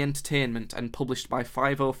Remedy Entertainment and published by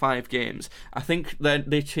 505 Games. I think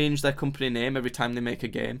they change their company name every time they make a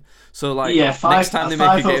game. So, next time they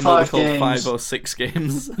make a game, they'll be called 506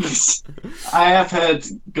 Games. I have heard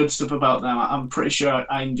good stuff about them. I'm pretty sure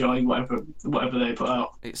I enjoy whatever they put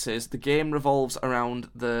out. It says, the game revolves around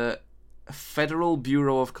the Federal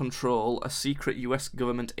Bureau of Control, a secret US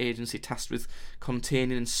government agency tasked with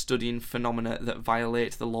containing and studying phenomena that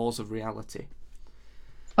violate the laws of reality.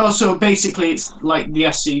 Oh, so basically it's like the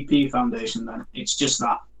SCP Foundation then? It's just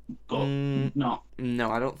that, but not...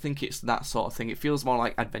 No, I don't think it's that sort of thing. It feels more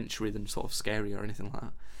like adventure-y than sort of scary or anything like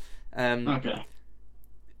that. Okay.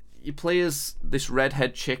 You play as this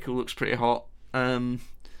redhead chick who looks pretty hot.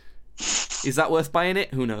 Is that worth buying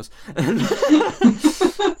it? Who knows?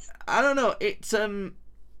 I don't know. It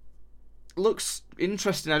looks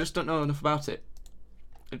interesting. I just don't know enough about it.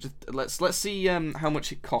 Let's see how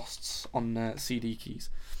much it costs on CD keys.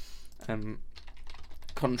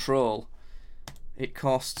 Control. It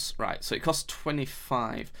costs So it costs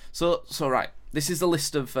 25. So right. This is the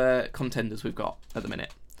list of contenders we've got at the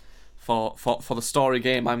minute for the story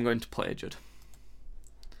game I'm going to play, Judd.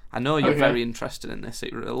 I know you're very interested in this.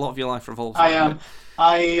 A lot of your life revolves around it.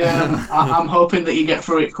 I'm hoping that you get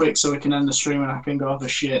through it quick so we can end the stream and I can go have a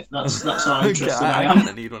shit. That's how interested I am. I kind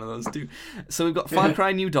of need one of those too. So we've got Far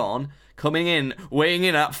Cry New Dawn coming in, weighing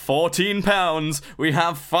in at 14 pounds. We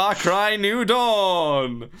have Far Cry New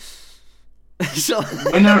Dawn.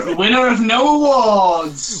 Winner of no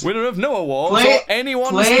awards. Winner of no awards. Or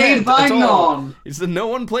anyone's played by none. It's that no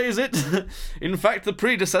one plays it. In fact, the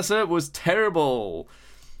predecessor was terrible.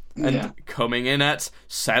 And coming in at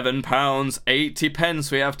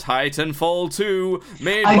 £7.80, we have Titanfall 2,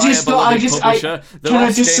 made by a beloved publisher. The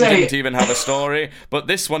last game didn't even have a story, but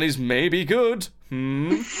this one is maybe good.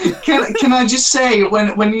 Can I just say,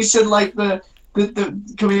 when you said like the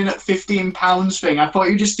coming in at £15 thing, I thought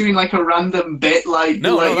you were just doing like a random bit, you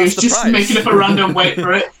were just making up a random weight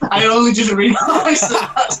for it. I only just realised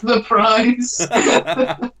that's the price.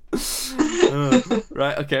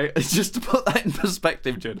 Right, okay. Just to put that in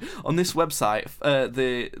perspective, Judd, on this website,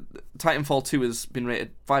 the Titanfall 2 has been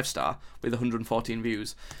rated 5-star with 114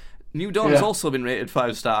 views. New Dawn has also been rated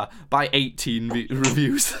 5-star by 18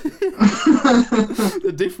 reviews.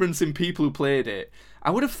 The difference in people who played it. I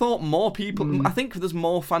would have thought more people... I think there's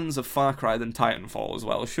more fans of Far Cry than Titanfall as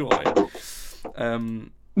well, surely.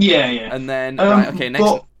 Yeah. And then... next...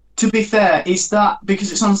 But to be fair, is that...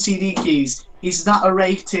 Because it's on CD keys... Is that a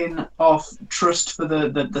rating of trust for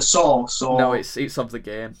the source? Or... No, it's of the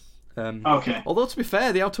game. Okay. Although, to be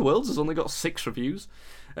fair, The Outer Worlds has only got 6 reviews.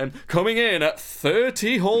 Coming in at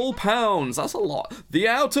 £30 whole. That's a lot. The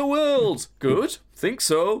Outer Worlds. Good. Think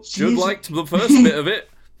so. Judd liked the first bit of it.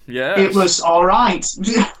 Yeah. It was alright.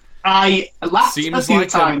 I laughed a few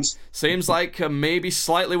times. Seems like a maybe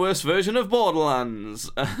slightly worse version of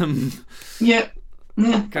Borderlands. Yeah.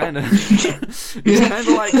 Kind of. It's kind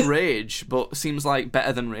of like Rage, but seems like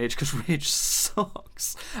better than Rage because Rage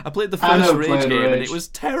sucks. I played the first Rage game and it was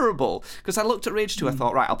terrible. Because I looked at Rage 2, I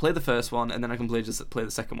thought, right, I'll play the first one and then I can play the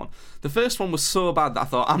second one. The first one was so bad that I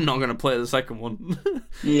thought, I'm not going to play the second one.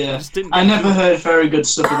 Yeah, I never heard very good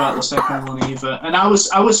stuff about the second one either. And I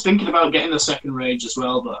was thinking about getting the second Rage as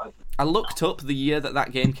well, but I looked up the year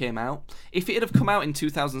that game came out. If it had come out in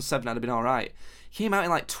 2007, I'd have been alright. It came out in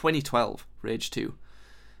like 2012, Rage 2.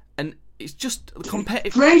 And it's just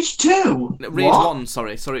competitive. Rage 2? Rage what? 1,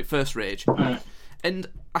 sorry, first Rage. Right. And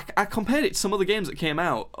I compared it to some other games that came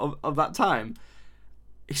out of that time.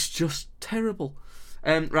 It's just terrible.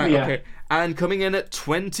 Okay. And coming in at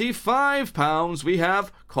 £25, we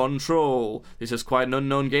have Control. This is quite an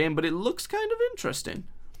unknown game, but it looks kind of interesting.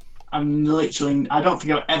 I don't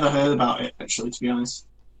think I've ever heard about it, actually, to be honest.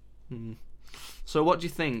 So what do you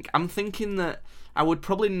think? I'm thinking that I would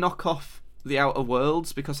probably knock off The Outer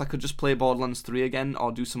Worlds because I could just play Borderlands 3 again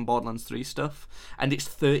or do some Borderlands 3 stuff. And it's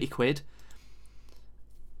 £30.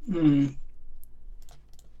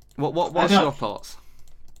 What's your thoughts?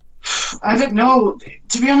 I don't know.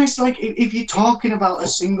 To be honest, like if you're talking about a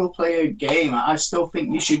single player game, I still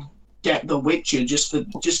think you should get The Witcher just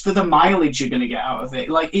for the mileage you're going to get out of it.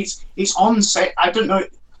 Like it's on sale. I don't know.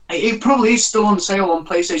 It probably is still on sale on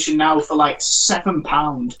PlayStation now for like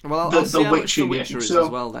 £7. Well, I'll see how much The Witcher is as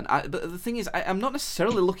well then. But the thing is, I'm not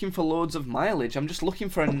necessarily looking for loads of mileage. I'm just looking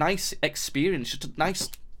for a nice experience, just a nice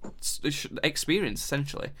experience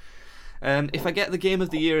essentially. If I get the Game of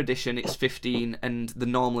the Year edition, it's 15, and the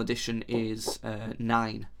normal edition is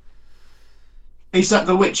 9. Is that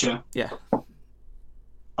The Witcher? Yeah.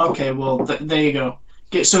 Okay, well, there you go.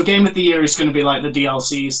 So Game of the Year is going to be like the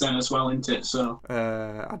DLCs then as well, isn't it? So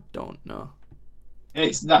I don't know.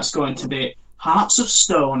 That's going to be Hearts of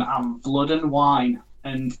Stone and Blood and Wine,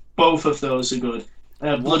 and both of those are good.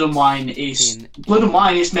 Blood and Wine is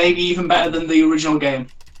maybe even better than the original game.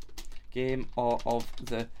 Game of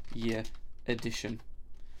the Year edition.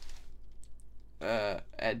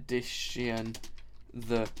 Edition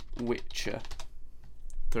The Witcher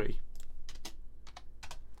 3.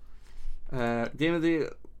 Game of the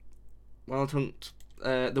Wild Hunt.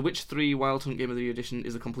 The Witcher 3 Wild Hunt Game of the Year edition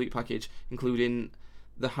is a complete package, including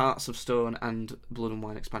the Hearts of Stone and Blood and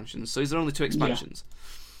Wine expansions. So is there only 2 expansions?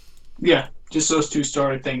 Yeah, just those 2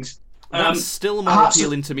 story things. That's still more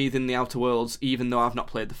appealing to me than the Outer Worlds, even though I've not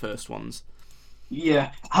played the first ones.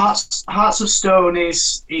 Yeah, Hearts of Stone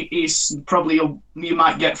is probably you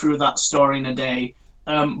might get through that story in a day.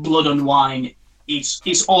 Blood and Wine,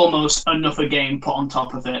 it's almost another game put on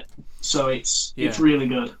top of it, so it's really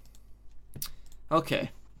good.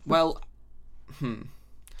 Okay, well,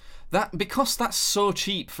 because that's so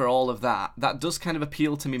cheap for all of that, that does kind of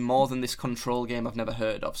appeal to me more than this Control game I've never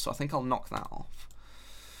heard of. So I think I'll knock that off.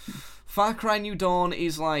 Far Cry New Dawn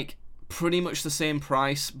is like pretty much the same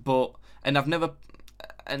price,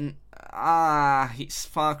 it's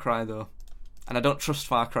Far Cry though, and I don't trust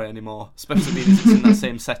Far Cry anymore, especially being as it's in that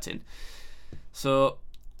same setting. So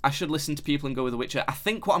I should listen to people and go with The Witcher. I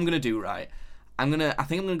think what I'm gonna do, right? I think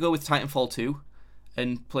I'm gonna go with Titanfall 2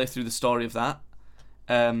 and play through the story of that,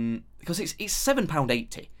 because it's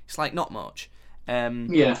 £7.80. It's like not much.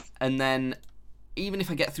 Yeah. And then even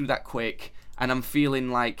if I get through that quick and I'm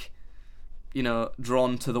feeling like,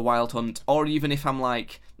 drawn to the Wild Hunt, or even if I'm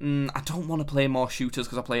like, I don't want to play more shooters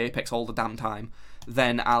because I play Apex all the damn time,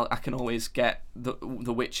 then I can always get the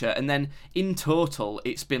Witcher. And then in total,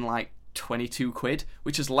 it's been like £22,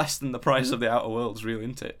 which is less than the price of the Outer Worlds, really,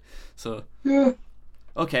 isn't it? So, yeah.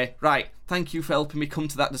 Okay, right. Thank you for helping me come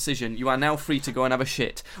to that decision. You are now free to go and have a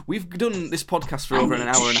shit. We've done this podcast for over an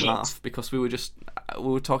hour and a half because we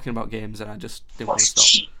were talking about games and I just didn't want to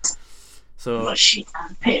stop. So shit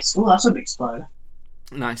and piss. Oh, that's a big spider.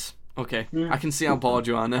 Nice. Okay, I can see how bored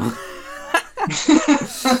you are now.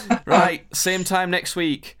 Right, same time next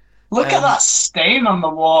week. Look at that stain on the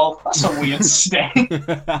wall. That's a weird stain.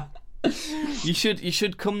 You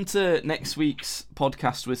should come to next week's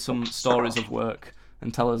podcast with some stories of work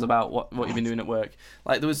and tell us about what you've been doing at work.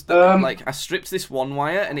 Like there was I stripped this one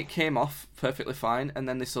wire and it came off perfectly fine, and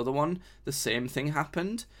then this other one, the same thing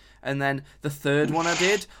happened, and then the third one I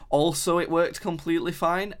did, also it worked completely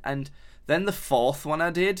fine, and then the fourth one I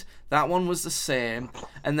did, that one was the same,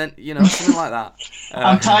 and then something like that.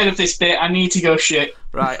 I'm tired of this bit. I need to go shit.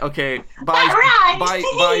 Right. Okay. Bye. Bye.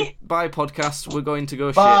 Bye. Bye. Podcast. We're going to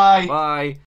go Bye. shit. Bye.